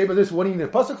ask him about this. What do you need a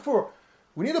pasuk for?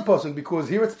 We need a pasuk because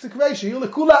here it's psik reisha. Here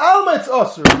lekula alma it's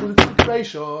osur because it's psik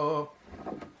reisha.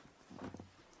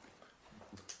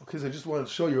 Okay, so I just wanted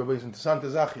to show you Rabbi Santa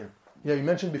Zachir. Yeah, you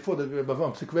mentioned before that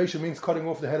Bavam psik reisha means cutting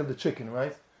off the head of the chicken,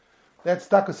 right? That's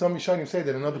taka. Some Rishonim say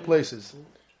that in other places,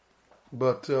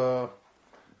 but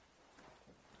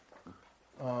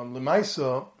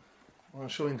Lemaisa. I want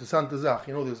to show you interessante Zach.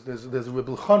 You know, there's a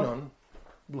Rebbe Chanan,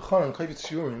 Chayvitz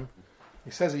Shiurim.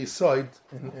 He says he side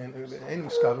in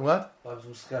Muskav. What? Babs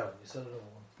Muskav. You said it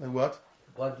all. Like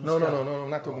what? No. I'm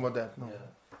not talking about that. No. Yeah.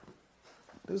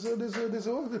 There's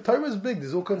all, the Torah is big.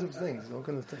 There's all kinds of things.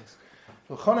 Rebbe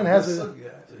Chanan has a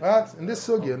what? In this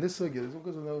sugya. There's all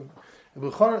kinds of.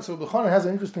 Rebbe Chanan has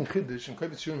an interesting chiddush in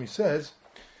Chayvitz Shiurim. He says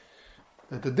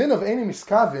that the din of Eini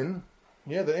Miskavin,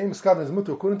 the Eini Miskavin is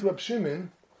mutter according to Reb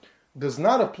Shimon, does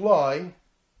not apply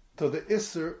to the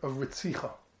Isser of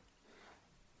Ritzicha.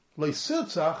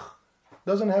 Leisirzach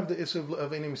doesn't have the Isser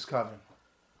of Eini Miskaven.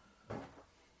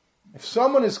 If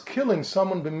someone is killing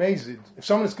someone b'mezid, if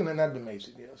someone is going to not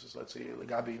b'mezid, yes, let's say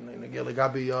legabi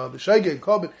b'shaygeg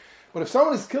kobit, but if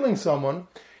someone is killing someone,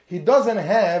 he doesn't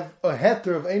have a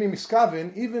heter of Eini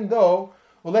Miskaven, even though,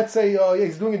 well, let's say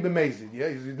he's doing it b'mezid,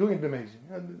 he's doing it b'mezid.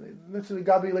 Let's say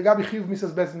legabi chiyuv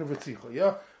misas bezin of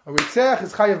Ritzicha, A Ritzach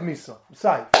is chayav misa,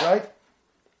 right?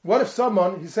 What if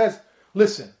someone, he says,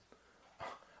 listen,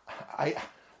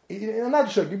 I'm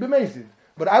not sure, you'd be amazed,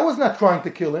 but I was not trying to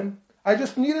kill him, I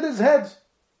just needed his head.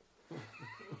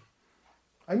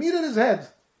 I needed his head.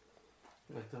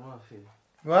 Like the mafia.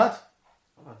 What?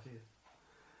 Mafia.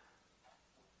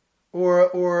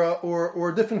 Or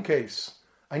a different case.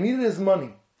 I needed his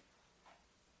money.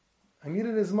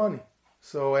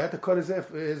 So I had to cut his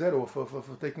head off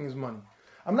for taking his money.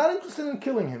 I'm not interested in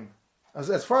killing him.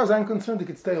 As far as I'm concerned, he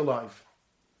could stay alive.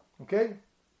 Okay?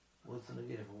 What's the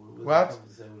negative? What?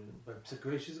 By psik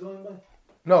reisha is going by?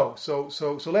 No. So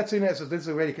let's say this is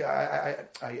already. I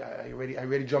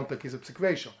already jumped like he's a psik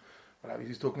reisha. But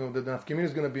he's talking about the nafkamin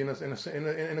is going to be in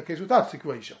a case without psik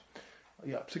reisha.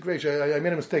 Yeah, psik reisha. I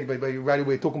made a mistake by right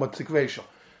away talking about psik reisha.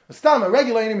 A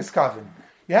regular Eini Miskaven.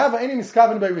 You have an Eini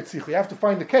Miskaven by Ritzicha. You have to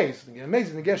find the case.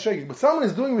 Amazing, the get shaking. But someone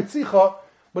is doing Ritzicha,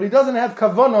 but he doesn't have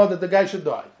kavanah that the guy should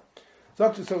die. So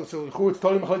it's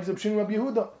told him Rabbi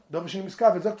Yehuda. Davar Sheni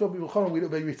Miskaven. It's actually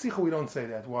by Ritzicha we don't say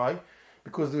that. Why?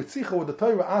 Because the Ritzicha, what the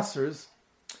Torah answers,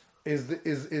 is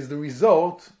the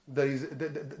result that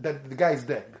the guy is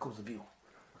dead because of you.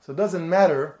 So it doesn't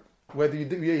matter whether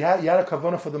you had a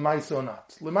kavanah for the ma'isa or not.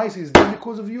 The ma'isa is dead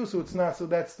because of you, so it's not. So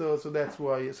that's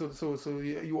why. So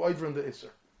you over in the isser.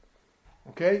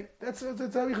 Okay, that's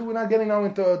how we're not getting now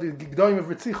into the g'doyim of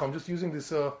Ritzicha. I'm just using this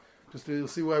just to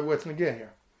see where it's negeh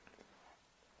here.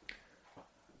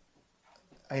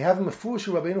 I have a mefush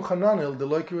Rabbeinu Chananel, the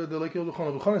loiker Rabbeinu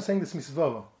Chananel is saying this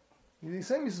misvara. He's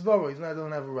saying misvara. He's not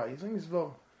doesn't have a right. He's saying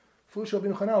misvara. Fush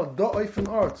Rabbeinu Chananel da oifen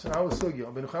arts in our sugya.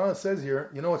 Rabbeinu Chananel says here,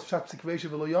 you know what's pshat psik reisha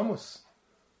v'lo yamus?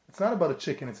 It's not about a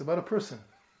chicken. It's about a person.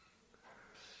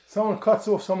 Someone cuts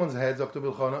off someone's head. Dr.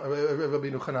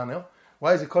 Rabbeinu Chananel.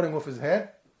 Why is he cutting off his head?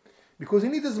 Because he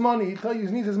needs his money. He tells you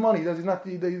he needs his money. He's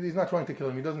not trying to kill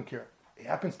him. He doesn't care. He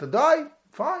happens to die.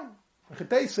 Fine. But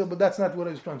that's not what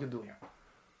I was trying to do here.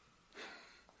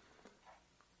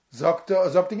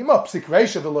 Zokta him up. Psik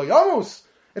reisha v'lo yamus.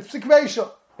 It's psik reisha.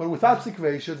 But without psik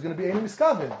reisha, it's going to be Eini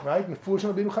Miskaven, right? Mefush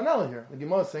Rabbeinu Chananel here. The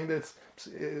Gemara is saying that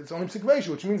it's only psik reisha,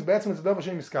 which means be'etzem it's a Davar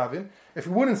Sheni Miskaven. If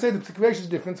we wouldn't say the psik reisha is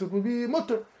different, so it would be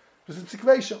mutter. Just a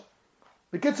psikvation.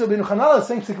 The kitzur bin Chananel is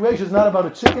saying psikvation is not about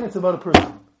a chicken, it's about a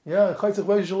person. Yeah,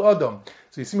 Adam.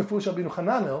 So you see Mefush bin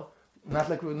Chananel, not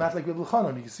like with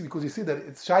L'chanan. You see, because you see that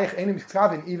it's Shaykh Enim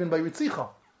Miskavin even by Ritzicha.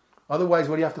 Otherwise,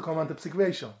 what do you have to come on to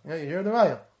psikvation? Yeah, you hear the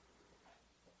Raya.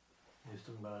 You're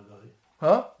talking about a guy.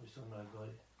 Huh? You're talking about a guy.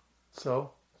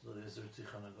 So is there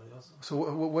tzich on a guy also? So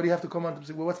what do you have to come on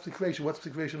to? What's psikvation? What's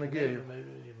psikvation again?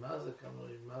 Maybe mazik. I'm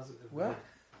not mazik. What?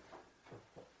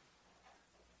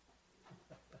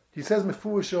 He says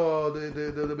mefush.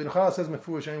 The Ben Chananel says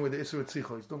mefush anyway. The isur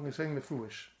tzich. He's saying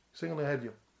mefush. He's saying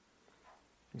lehedya.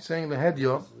 He's saying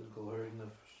lehedya.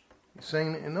 He's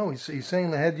saying no. He's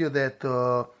saying lehedya that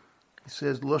he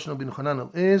says the lashon of Ben Chananel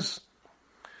is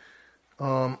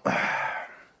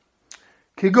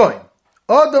kigoyin.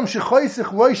 Adam shechoisich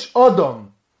roish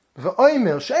Adam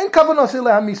ve'oimer she'en kavanos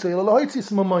elahamisay elo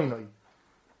lohitzis mamoinoi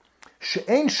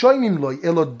she'en shoymim loy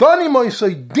elo donim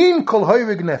oisay din kol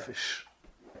hoirig nefesh.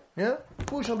 Yeah?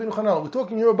 We're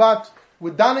talking here about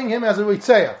we're donning him as a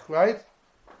Ritzeach, right?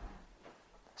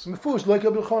 So mefush like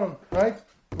Rabbi Yochanan, right?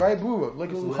 Right, Brura,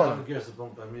 like Rabbi Yochanan.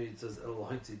 It says elo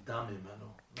lohitzis damim.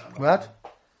 What?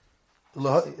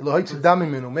 Lohitzis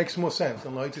damim makes more sense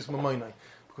than lohitzis mamoinoi.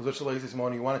 Because what's the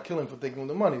money? You want to kill him for taking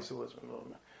the money, so it's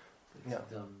yeah.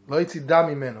 Loitzi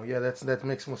dami meno. Yeah, that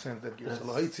makes more sense. That gives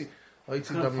loitzi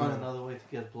dami find another way to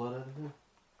get blood out of him.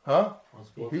 Huh?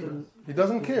 He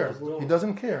doesn't care. He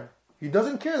doesn't care. He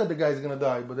doesn't care that the guy's going to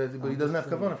die, but he doesn't have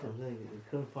kavanah for him. He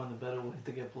couldn't find a better way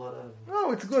to get blood out of him.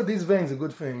 No, it's good. These veins are a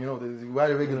good thing. You know,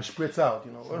 right away going to spritz out.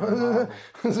 You know,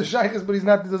 it's a shaykhs, but he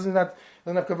doesn't have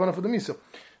kavanah for the miso.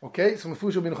 Okay, so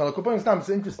mefush bin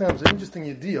Chananel. It's interesting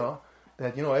idea.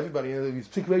 That everybody, these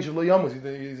psikvation lo yamus,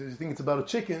 you think it's about a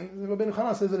chicken. Rabbi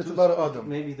Chananel says that it's about an adam.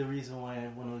 Maybe the reason why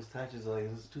one of his touches like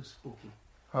it's too spooky.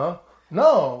 Huh?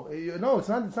 No, it's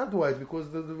not. It's not why. It's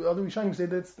because the other Rishonim say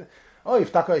that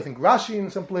if Taka, I think Rashi in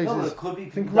some places. No, it could be.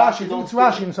 I think Rashi. It's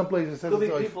Rashi in some places. Could be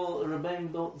people.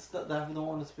 Rebbeim don't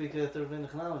want to speak to Rabbi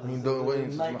Chananel. I mean,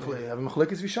 have a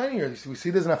machlekes Rishonim here. We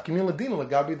see there's an afkimin ladin like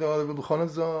Gabi the Rabbi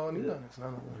Chananel's nidan. It's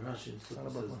not. Rashi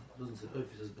doesn't say if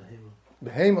it says behema.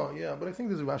 Behema, yeah, but I think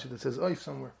there's a Rashi that says oif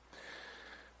somewhere.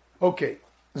 Okay,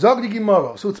 Zog di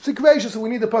Gemara. So it's psikvation, so we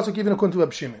need the pasuk even according to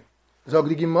Reb Shimon. Zog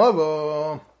di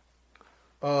Gemara.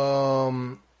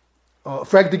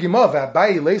 Frag di Gemara.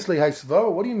 Abayi leislei haisvara.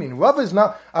 What do you mean? Rav is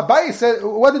not. Abayi said.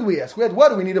 What did we ask? We had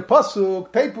what? We need a pasuk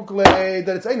pepukle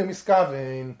that it's einu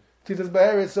miskaven titas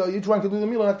be'eretz. So you're trying to do the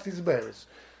milah, not titas be'eretz.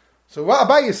 So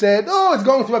Abayi said, it's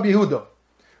going to Rabbi Yehuda.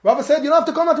 Rava said, you don't have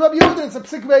to come out to Rabbi Yehuda, it's a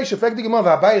psikvation.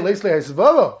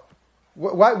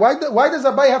 Why does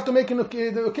Abayi have to make a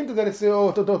kinta that it's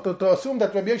to assume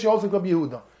that Rabbi Yeshua holds like Rabbi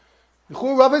Yehuda?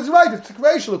 Rava is right, it's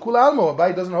psikvation.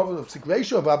 Abayi doesn't hold the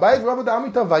psikvation. Abayi is Rava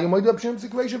da'amitav, vayumoid Rabshim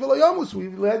psikvation v'lo yamus.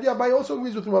 Abayi also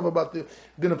agrees with Rava about the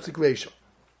din of psikvation.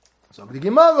 So the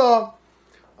Gemara,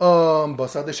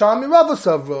 Basar deshami Rava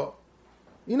savra.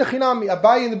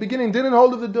 Abayi in the beginning didn't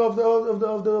hold of the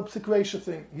psikvation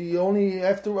thing. He only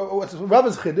after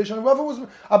Rava's chiddush, and Rava was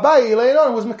Abayi later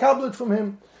on was mekablet from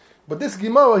him. But this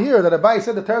Gemara here that Abayi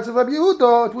said the teretz of Rabbi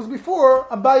Yehuda, it was before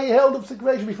Abayi held of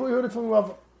psikvation, before he heard it from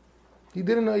Rava. He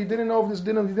didn't know of this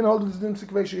dinner. He didn't hold of this dinner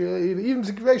psikvation. Even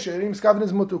psikvation, even miskaven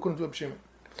is mutu according to Reb Shimon.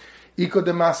 Iko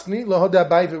de maskni lohod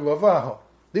Abayi v'Rava.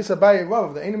 This Abayi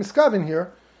Rava, the ain't miskaven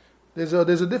here. There's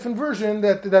a different version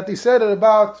that he said it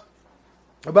about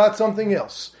something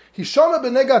else. Hishama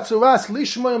b'nega tzuras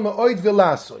lishmoy me'oid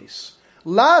v'lasois.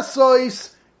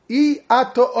 Lasois I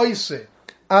ato oise.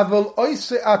 Aval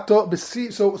oise ato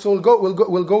b'si. So we'll go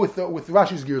with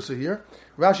Rashi's girsa here.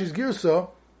 Rashi's girsa.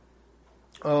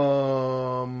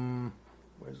 Where's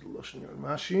the lashon here?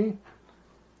 Rashi.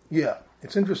 Yeah,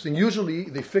 it's interesting. Usually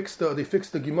they fix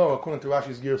the Gemara according to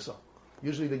Rashi's girsa.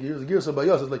 Usually the girsa by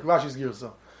us is like Rashi's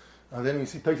girsa. And then we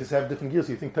see Taisus have different girsa.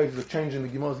 You think Taisus is changing the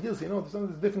Gemara's girsa.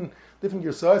 Sometimes different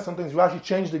girsa. Sometimes Rashi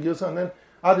changed the girsa, and then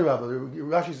Adirabba.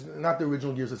 Rashi's not the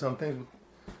original girsa sometimes,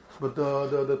 but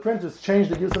the printers changed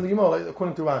the girsa in the Gemara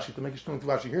according to Rashi to make it according to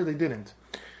Rashi. Here they didn't.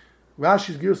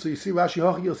 Rashi's girsa, you see Rashi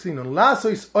hoch yosinun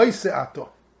lasois oise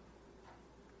ato.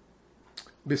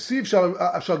 Besiv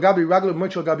shall gabi raglo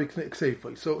moit shall gabi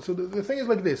kseifoi. So the thing is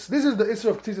like this. This is the issue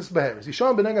of Tzitzis Beheres.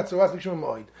 Yisham b'negat tzoras lishma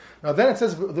moed. Now then it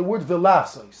says the word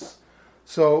velasois.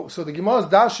 So the Gemara is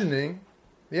darshaning,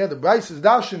 the Bryce is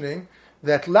darshaning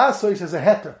that lasois is a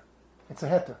heter. It's a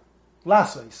heter.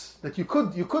 Lasois that you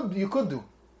could do.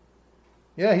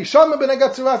 Yeah, Hisham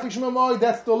b'negat tzoras lishma moed.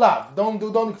 That's the lav. Don't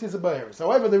do Tzitzis Beheres.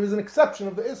 However, there is an exception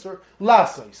of the issur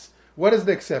lasois. What is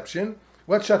the exception?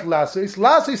 What shat lasois?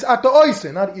 Lasois ato oise,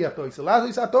 not I ato oise.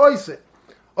 Lasois ato oise.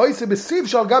 What does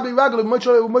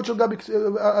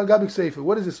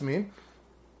this mean?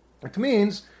 It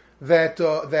means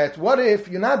that what if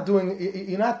you're not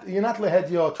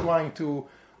lehedya trying to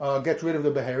get rid of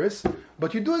the beheris,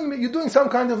 but you're doing some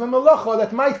kind of a melacha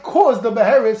that might cause the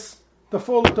beheris to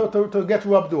fall to get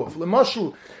rubbed off.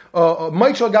 L'mashul,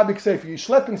 Michael Gabik Sefer, you're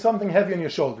schlepping something heavy on your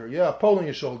shoulder, a pole on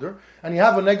your shoulder, and you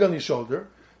have a neg on your shoulder.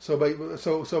 So by the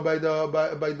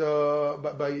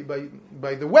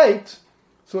weight,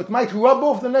 so it might rub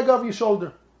off the neg of your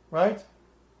shoulder, right?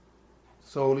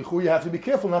 So lichu, you have to be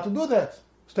careful not to do that.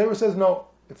 Torah says no,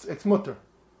 it's mutter.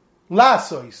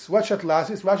 Lasois, what shat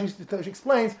lasis? Rashi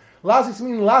explains lasis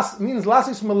means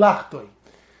lasis melachtoi.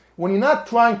 When you're not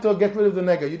trying to get rid of the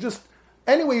nega, you just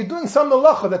you're doing some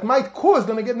melacha that might cause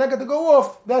the nega to go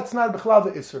off. That's not b'chlal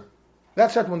the iser.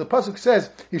 That's when the pasuk says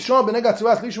Yishon b'nega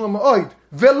tzuras lishma ma'oid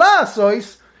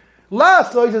velasois.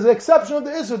 Lasois is the exception of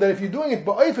the iser that if you're doing it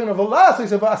ba'ofen of a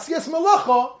lasois of a asiyas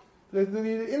melacha,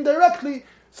 indirectly.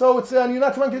 So it's and you're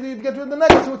not trying to get rid of the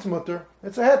nega, so it's mutter.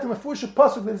 It's a heter, a fush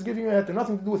pasuk that is giving you a heter,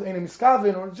 nothing to do with einem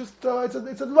miskavin or just it's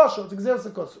a drasha, it's exeres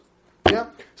kosuf. Yeah.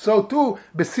 So too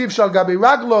besiv shal gabi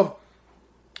raglov.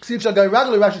 Siv shal gabi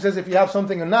raglov. Rashi says if you have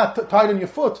something and not tied on your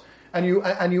foot and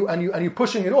you're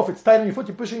pushing it off, it's tight on your foot,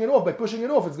 you're pushing it off. By pushing it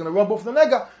off, it's going to rub off the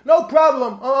nega. No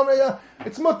problem.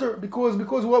 It's mutter because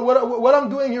what I'm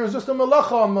doing here is just a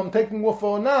melacha. I'm taking off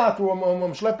a knot or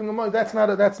I'm schlepping a mud. That's not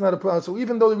a problem. So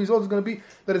even though the result is going to be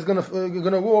that it's going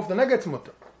to go off the nega, it's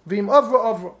mutter. Vim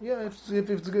avra. Yeah, if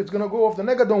it's going to go off the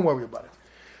nega, don't worry about it.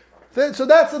 So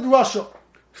that's the drasha.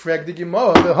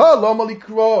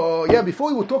 Yeah, before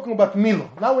we were talking about milah.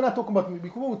 Now we're not talking about milah.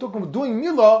 Before we were talking about doing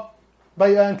milah by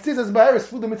tzizas b'eres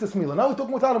through the mitzvah milah. Now we're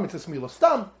talking without a mitzvah milah.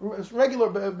 Stam, regular,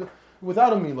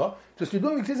 without a milah. Just you're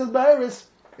doing tzizas b'eres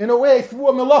in a way through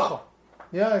a melacha.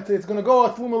 Yeah, it's going to go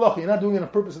through melacha. You're not doing it on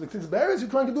purpose of the tzizas b'eres. You're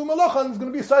trying to do melacha, and it's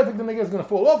going to be a side effect. The nega is going to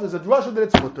fall off. There's a drasha that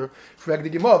it's mutter.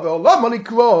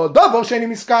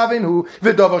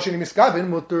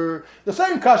 The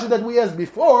same kasha that we asked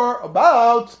before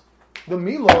about the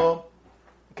milah.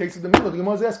 In case of the milah, the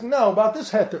Gemara is asking now about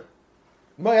this heter.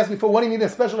 I asked before, what do you need a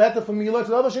special heter for milah? It's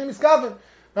a davar sheni miskaven.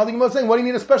 Now the Gemara is saying, what do you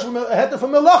need a special heter for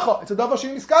melacha? It's a davar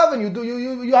sheni miskaven.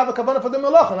 You have a kavanah for the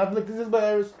melacha, not like this is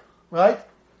b'eres, right?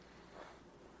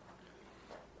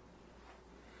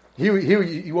 Here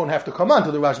you won't have to come on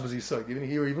to the Rashba's Yisod.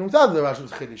 Even without the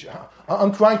Rashba's Chiddush.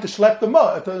 I'm trying to schlep the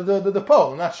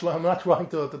pole. I'm not trying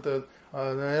to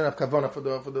have kavanah for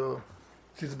the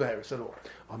tzitz b'eres at all.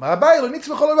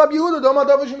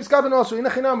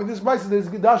 This price is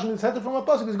Gedash and this heter from a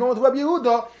pasuk is going with Rabbi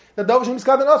Yehuda that Davar Shem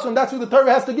Miskaven also, and that's why the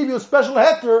Torah has to give you a special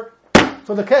heter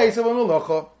for the case of a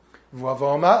melacha. The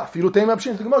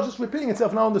Gemara is just repeating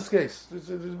itself now in this case. Why?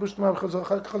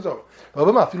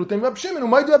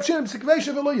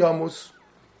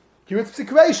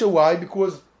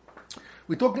 Because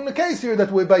we're talking in the case here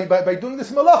that by doing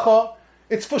this melacha,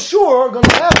 it's for sure going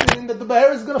to happen that the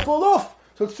beher is going to fall off.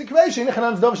 So it's psikvation.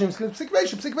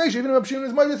 Even if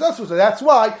is mighty also. So that's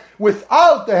why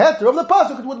without the heter of the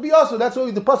pasuk it would be also. That's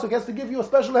why the pasuk has to give you a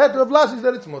special heter of lasis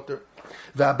that it's mutter.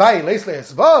 So why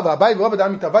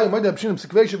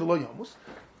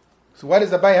does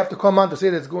the Abai have to come on to say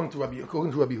that it's going to Rabbi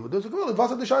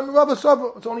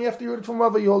Yehuda? It's only after you heard it from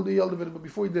Rabbi you hold the bit, but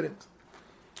before you didn't.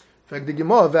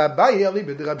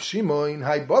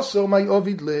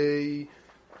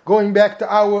 Going back to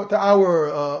our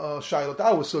Shiloh, to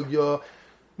our sugya,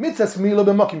 mitzvahs milah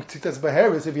b'makim tzitzas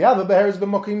beheres. If you have a beheres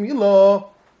b'makim milah,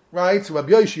 right? So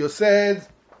Rabbi Yoshio said,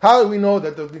 how do we know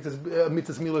that the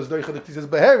mitzvahs milah is doicha the tzitzas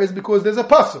beheres? Because there's a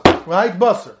pasuk, right?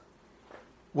 Basar.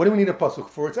 What do we need a pasuk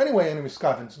for? It's anyway in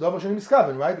miskaven. It's davar sheni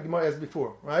miskaven, right? The Gemara asked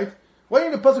before, right? Why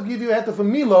did the pasuk give you a heter for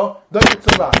milah doicha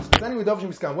tzavas? It's anyway davar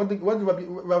sheni miskaven. What did Rabbi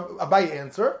Abaye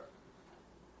answer?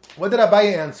 What did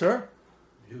Abaye answer?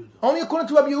 Only according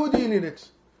to Rabbi Yehuda you need it.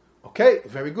 Okay,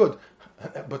 very good.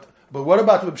 But what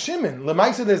about Rabbi Shimon?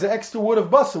 Lemaisa, there's an extra word of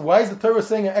basar. Why is the Torah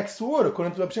saying an extra word?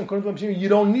 According to Rabbi Shimon, you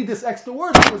don't need this extra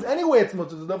word because anyway it's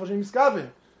mutter. It's a davar sheni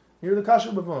miskaven. You're the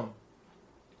kasher b'vam.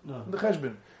 No. The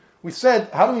cheshbon. We said,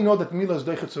 how do we know that milah is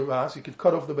doichet tzavas? You could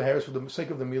cut off the beheres for the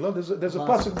sake of the milah. There's a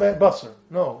pasuk basar.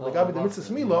 No, like the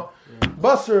mitzvah milah,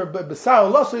 basar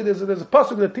besar lasei. There's a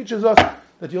pasuk that teaches us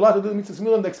that you're allowed to do the mitzvah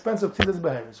milah at the expense of tzitzas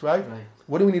beheres, right?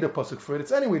 What do we need a pasuk for it?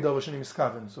 It's anyway davar sheni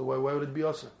miskaven. So why would it be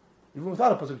also? Even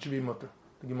without a pasuk, it should be mutter.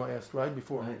 The Gemara asked right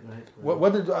before. Right.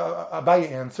 What did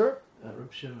Abaye answer?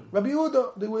 Rabbi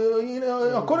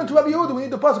Yehuda. According to Rabbi Yehuda, we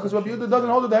need the pasuk because Rabbi Yehuda doesn't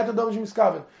hold the heter davar sheni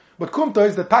miskaven. But kumta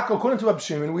is the taka according to Rabbi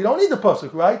Shimon. We don't need the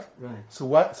pasuk, right? So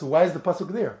why is the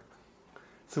pasuk there?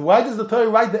 So why does the Torah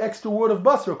write the extra word of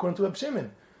basar according to Rabbi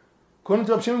Shimon? According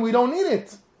to Rab Shimon, we don't need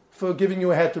it for giving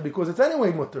you a heter because it's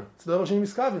anyway mutter. It's the Rosh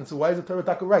Miskaven. So why is the Torah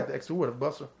Taka right? The extra word of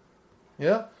basar.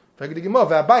 Yeah. You have it.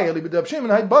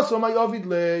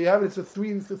 It's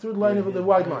the third line of the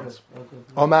wide lines.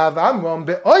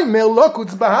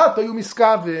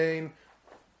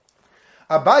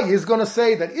 Abaye is going to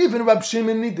say that even Rab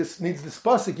Shimon needs this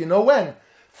pasuk. You know when?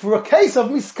 For a case of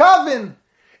miskaven,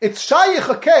 it's shayich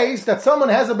a case that someone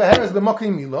has a beheres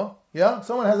b'makim milo. Yeah,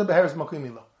 someone has a beheres b'makim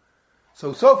milo.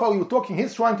 So far we were talking.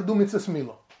 He's trying to do mitzvahs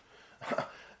milo.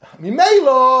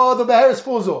 Mimelo, the beheres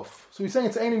falls off. So he's saying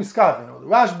it's any miskaven. Or the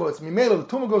Rashba, it's mimelo, the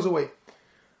tumor goes away.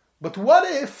 But what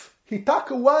if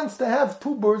Hitaka wants to have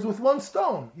two birds with one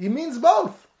stone? He means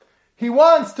both. He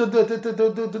wants to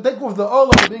take off the oil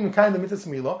of being kind of mitzvah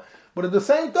milo, but at the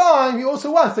same time he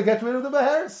also wants to get rid of the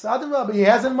beheres. Adarabah, he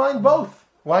has in mind both.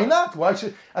 Why not? Why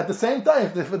should at the same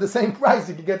time, for the same price,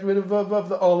 he could get rid of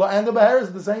the oil and the beheres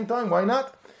at the same time? Why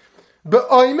not? But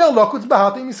he's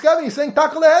saying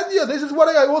this is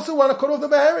what I also want to cut off the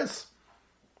beheres.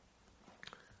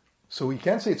 So we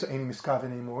can't say it's any miskaven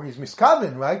anymore. He's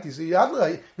miskaven, right?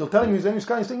 You'll tell him he's any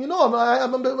miskaven. He's saying,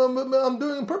 I'm doing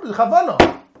it on purpose.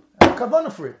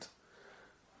 Chavana for it.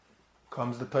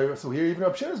 Comes the Torah. So here even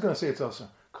Rab Shimon is going to say it's also.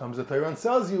 Comes the Torah and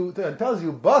tells you,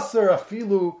 Basar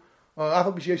afilu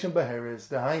afal b'sheish beheres.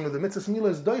 The hainu the mitzvah mila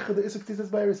is doicha the isuk titzas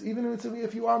beheres. Even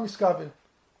if you are miskaven,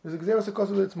 there's a gzeras a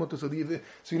kosu that's mutter. So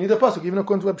you need a pasuk even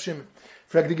according to Rab Shimon.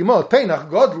 Frag the Gemara teinach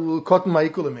godl cotton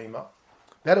ma'ikul emeima.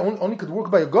 That only could work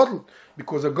by a godl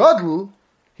because a godl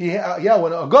when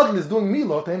a godl is doing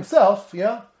mila to himself,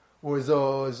 or is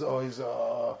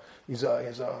a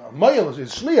mayel,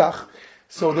 is shliach.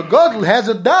 So the godl has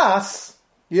a das,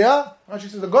 Rashi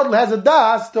says the godl has a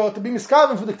das to be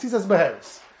miskaven for the k'tzisas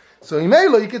beheres. So in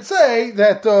Mela you could say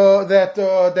that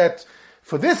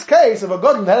for this case, if a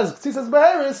godl that has k'tzisas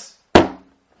beheres,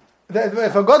 that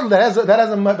if a godl that has a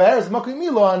beheres makri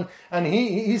milo, and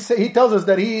he tells us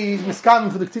that he's miskaven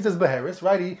for the k'tzisas beheres,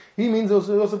 right? He means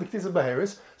also the k'tzisas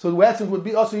beheres. So the answer would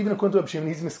be also even according to Rab Shimon,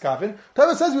 he's miskaven.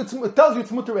 Torah says it tells you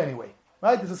it's mutter anyway.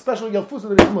 Right? It's a special yalfusa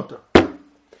that it's mutter.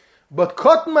 But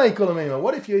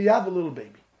what if you have a little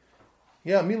baby?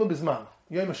 Milo bisman,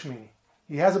 yoyim hashmini.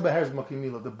 He has a beheres b'makim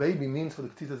milo. The baby means for the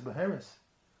k'tzisas beheres.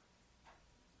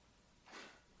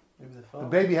 The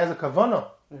baby has a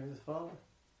kavana. Maybe the father.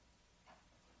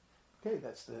 Okay,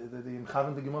 that's the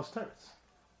imchaven the Gemos teretz.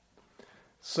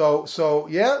 But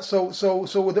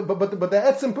the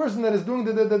etzim person that is doing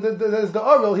that is the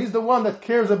Arel, he's the one that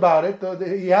cares about it.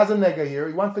 He has a nega here.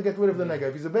 He wants to get rid of the nega.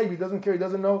 If he's a baby, he doesn't care. He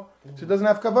doesn't know. So he doesn't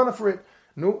have kavanah for it.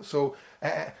 No. So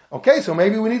so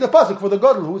maybe we need a pasuk for the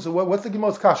gadol. So what's the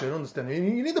Gemara's kasha? I don't understand. You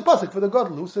need the pasuk for the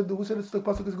gadol. Who said it's the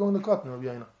pasuk is going to cotton? Rabbi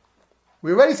Yaina.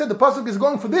 We already said the pasuk is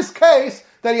going for this case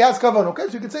that he has kavanah. Okay,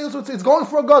 so you could say also it's going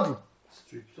for a gadol.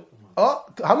 Oh,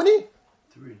 how many?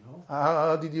 3, no?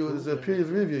 How did you? There's a period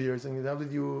of review here. Saying how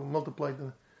did you multiply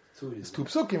the? It's 2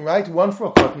 psukim, right? One for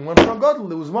a cotton, one for a gadol.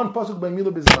 There was one pasuk by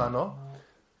Mila Bizmano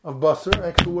of basar,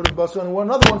 extra word of basar, and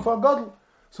another one for a gadol.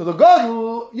 So the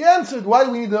gadol, you answered why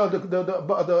we need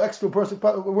the extra word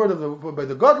by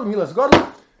the gadol, Milas gadol,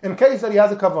 in case that he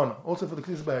has a kavanah, also for the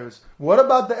k'tzisas beheres. What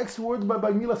about the extra word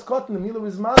by Milas cotton, the Mila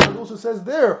Bizmano? It also says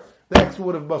there the extra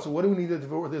word of basar. What do we need it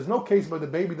for? There's no case by the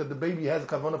baby that the baby has a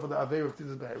kavanah for the aver of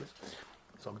k'tzisas beheres.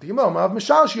 So the Gemara, Ma'av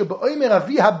Mishalshia, Ba'omer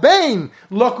Avi Habein,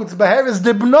 Lokutz Beheres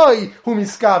Debnoi, Hu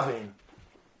Miskavein.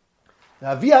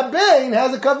 Avi Habein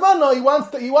has a kavanah.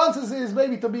 He wants his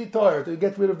baby to be tired, to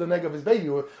get rid of the nega of his baby,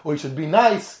 or he should be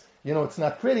nice. It's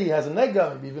not pretty. He has a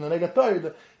nega, maybe even a nega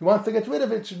tired. He wants to get rid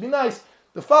of it. It should be nice.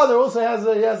 The father also has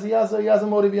a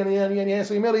motive, and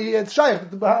so it's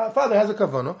shaykh. The father has a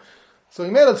kavanah. So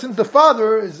since the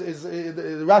father is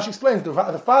Rashi explains the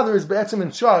father is be'etzim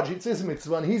in charge. It's his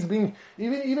mitzvah, and he's being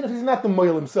even if he's not the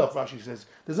moil himself. Rashi says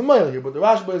there's a moil here, but the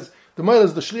Rashba is the moil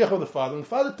is the shliach of the father, and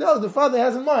the father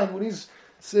has in mind when he's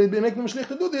making him shliach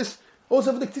to do this.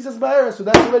 Also for the k'tzisas beheres, so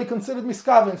that's already considered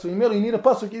miskaven. So you need a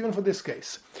pasuk even for this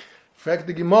case. Fact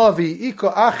the Gemara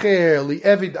v'iko acher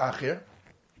li'evid acher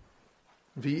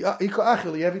v'iko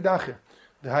acher li'evid acher.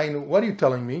 What are you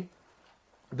telling me?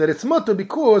 That it's mutter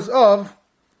because of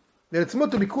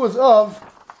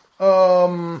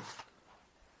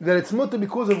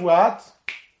what?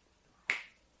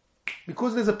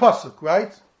 Because there's a pasuk,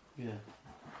 right? Yeah.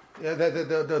 So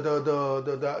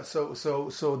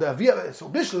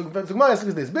Bishlam, the Gemara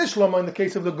says this. Bishlam in the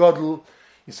case of the gadol,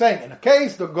 you're saying in a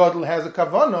case the gadol has a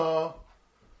kavanah.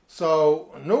 So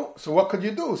what could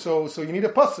you do? So you need a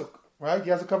pasuk, right? He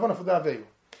has a kavanah for the aveyu.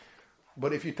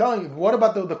 But if you're telling me, what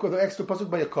about the extra pasuk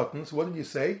by a cotton? So what did you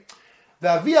say? The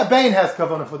Avi Abein has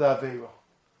kavanah for the Aveira.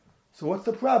 So what's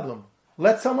the problem?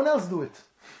 let someone else do it.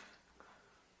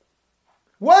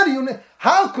 What do you?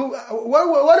 How could?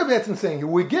 What are we saying here?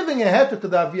 We're giving a heter to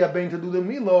the Avia Ben to do the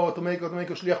Milo, to make a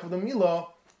shliach for the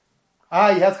Milo.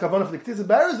 He has kavanah for the Ktizah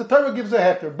Beharis. The Torah gives a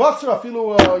heter. Basra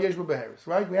afilu yeshba beharis.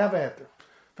 Right? We have a heter.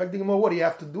 In fact, what do you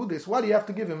have to do this? Why do you have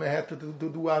to give him a heter to do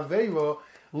Aveiro?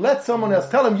 Let someone else.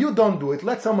 Tell him you don't do it.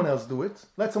 Let someone else do it.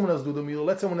 Let someone else do the Milo.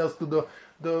 Let someone else do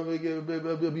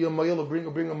the be a Moil or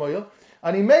bring a Moil.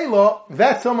 And in Melo,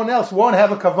 that someone else won't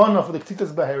have a kavanah for the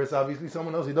Ktizah Beharis. Obviously,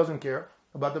 someone else he doesn't care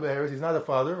about the Beharis. He's not a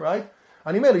father, right?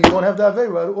 And in Melo, you won't have the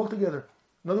Aveiro altogether.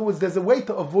 In other words, there's a way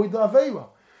to avoid the Aveiro.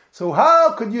 So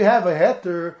how could you have a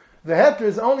heter? The heter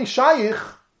is only shaykh.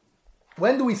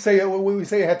 When do we say a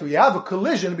heter? You have a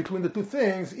collision between the two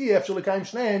things. You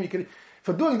can,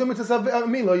 for doing the mitzvah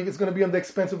milo, it's going to be on the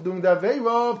expense of doing the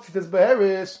aveira, tzitzis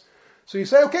beheris. So you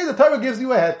say, okay, the Torah gives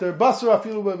you a heter. Basra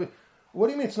afilu. What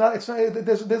do you mean? It's not.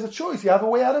 There's a choice. You have a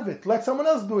way out of it. Let someone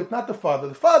else do it, not the father.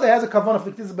 The father has a kavanah for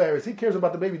the tzitzis beheris. He cares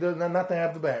about the baby, not to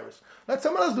have the beheris. Let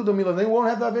someone else do the milo. They won't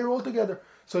have the aveira altogether.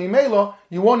 So in Mela,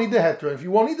 you won't need the heter. If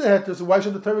you won't need the heter, so why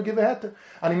should the Torah give a heter?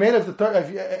 And in Mela,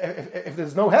 if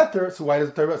there's no heter, so why does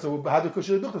the Torah? So how do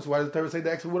So why does the Torah say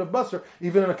the extra word of basar?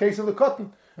 Even in the case of the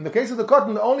cotton. In the case of the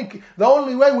cotton, the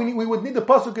only way we would need the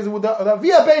pasuk is with the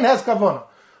Avia Bein has kavanah.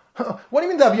 What do you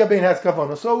mean the Avia Bein has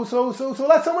kavanah? So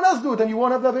let someone else do it, and you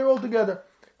won't have the Avia altogether.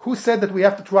 Who said that we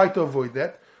have to try to avoid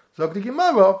that? So the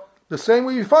Gemara. The same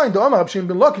way you find the Amar Abshim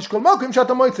ben Lakish Kol Malkim Shata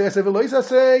Moitze Esev Lo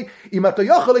Yisasei Im Ato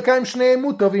Yochel Lekayim Shnei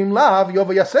Mutav Im Lav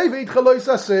Yova Yasei Veitcha Lo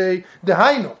Yisasei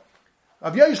Dehainu.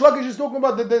 Avya Yish Lakish is talking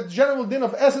about the general din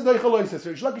of Esev Lo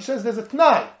Yisasei. Yish Lakish says there's a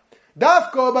Tnai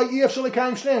Davka by Ef Shel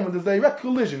Lekayim Shnei when there's a direct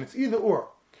collision. It's either or.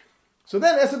 So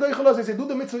then Esev Lo Yisasei they say do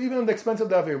the mitzvah even at the expense of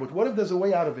the Aveira. But what if there's a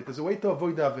way out of it? There's a way to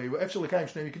avoid the Aveira. Ef Shel Lekayim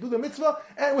Shnei you can do the mitzvah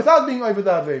and without being over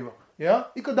the Aveira. Yeah?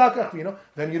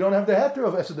 Then you don't have the heter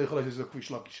of Esev Lo Yisasei Yish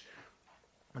Lakish.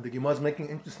 And the Gemara is making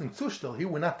interesting tzushtel. Here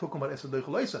we're not talking about Esed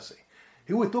Doichel Oisasei.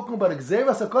 Here we're talking about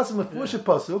Gzeras HaKosim with Fush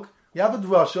Pasuk. You have a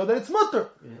drasha that it's mutter.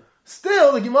 Yeah.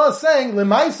 Still, the Gemara is saying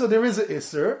Lemaisa there is a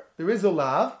Isser, there is a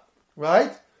lav,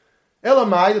 right?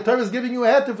 Elamai, the Torah is giving you a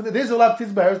heter for there is a lav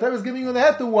tizberes. The Torah is giving you the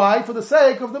heter. Why? For the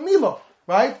sake of the Milo,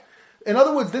 right? In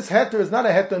other words, this heter is not a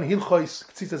heter in Hilchos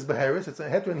Tzitzis Beheres. It's a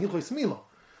heter in Hilchos Milo.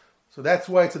 So that's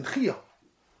why it's a dchiyah,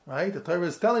 right? The Torah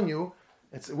is telling you.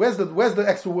 Where's the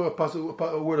extra word of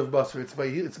basar?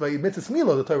 It's by mitzvah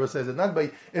milo. The Torah says it, not by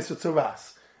isur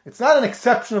tzaras. It's not an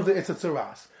exception of the isur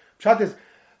tzaras. Pshat is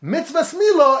mitzvah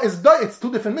milo it's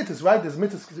two different mitzvahs, right? There's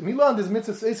mitzvah milo and there's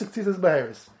mitzvah isur tzitzis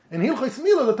beheres. In Hilchos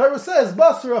Milo, the Torah says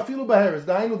basar afilu beheres.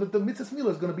 I know that the mitzvah milo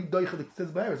is going to be doicha the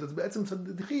tzitzis beheres. It's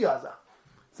dchiyah.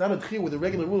 It's not a dchiyah with the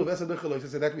regular rule of esed doicha.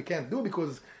 So that we can't do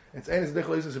because it's enes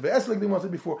doicha like they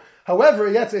wanted before. However,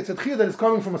 yes, it's a dchiyah that is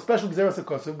coming from a special gzeras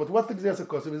hakosov. But what's the gzeras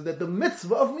hakosov is that the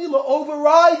mitzvah of Milo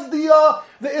overrides the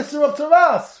isser of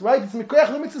tzaras, right? It's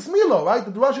mikoyach the mitzvah Milo, right?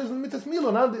 The drasha is the mitzvah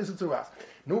Milo, not the isser tzaras.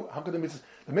 No, how could the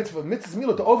mitzvah of mitzvah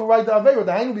Milo to override the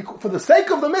aveira? For the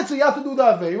sake of the mitzvah, you have to do the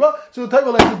aveira. So the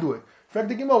Torah lets you do it. In fact,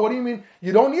 the Gemara, what do you mean?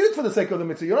 You don't need it for the sake of the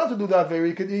mitzvah. You don't have to do the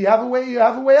aveira. You have a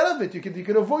way out of it. You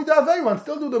could avoid the aveira and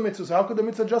still do the mitzvah. So how could the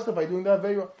mitzvah justify doing the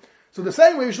aveira? So the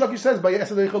same way Rish Lakish says by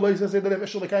Esed Doichel Lo Yisasei that if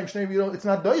Eshel Lekayim Shnei it's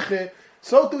not doiche.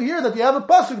 So to hear that you have a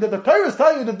pasuk that the Torah is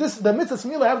telling you that the mitzvah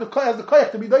smila has the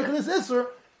koyach to be doiche this isser.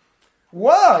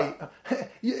 Why?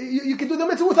 you can do the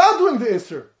mitzvah without doing the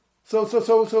isser. So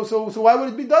why would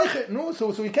it be doiche? No.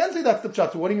 So you can't say that's the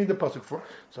pshat. So what do you need the pasuk for?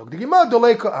 So the Gemara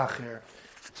doleika acher.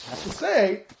 I have to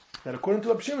say that according to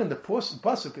Reb Shimon, the pasuk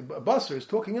Basar is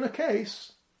talking in a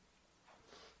case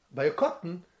by a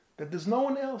cotton that there's no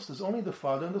one else. There's only the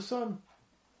father and the son.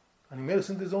 And he made us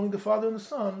think there's only the father and the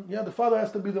son. Yeah, the father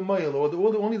has to be the male, or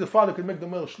only the father can make the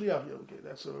male shliach. Okay,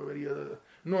 that's already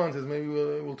nuances. Maybe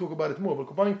we'll talk about it more.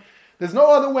 But there's no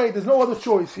other way. There's no other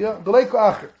choice. Yeah, the leiko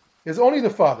acher. There's only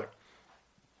the father.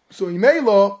 So in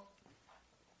Melo,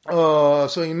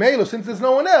 since there's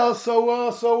no one else,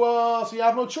 so you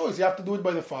have no choice. You have to do it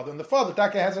by the father. And the father,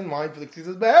 Taka has in mind for the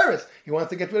Ktizas Beheres. He wants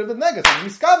to get rid of the negas.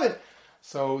 He's miskavin.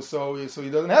 So he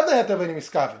doesn't have the heter of any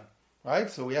miskavin, right?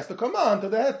 So he has to come on to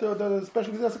the heter, the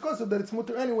special Gzeras HaKosov that it's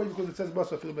mutter anyway because it says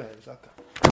Basar Afilu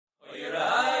Beheres.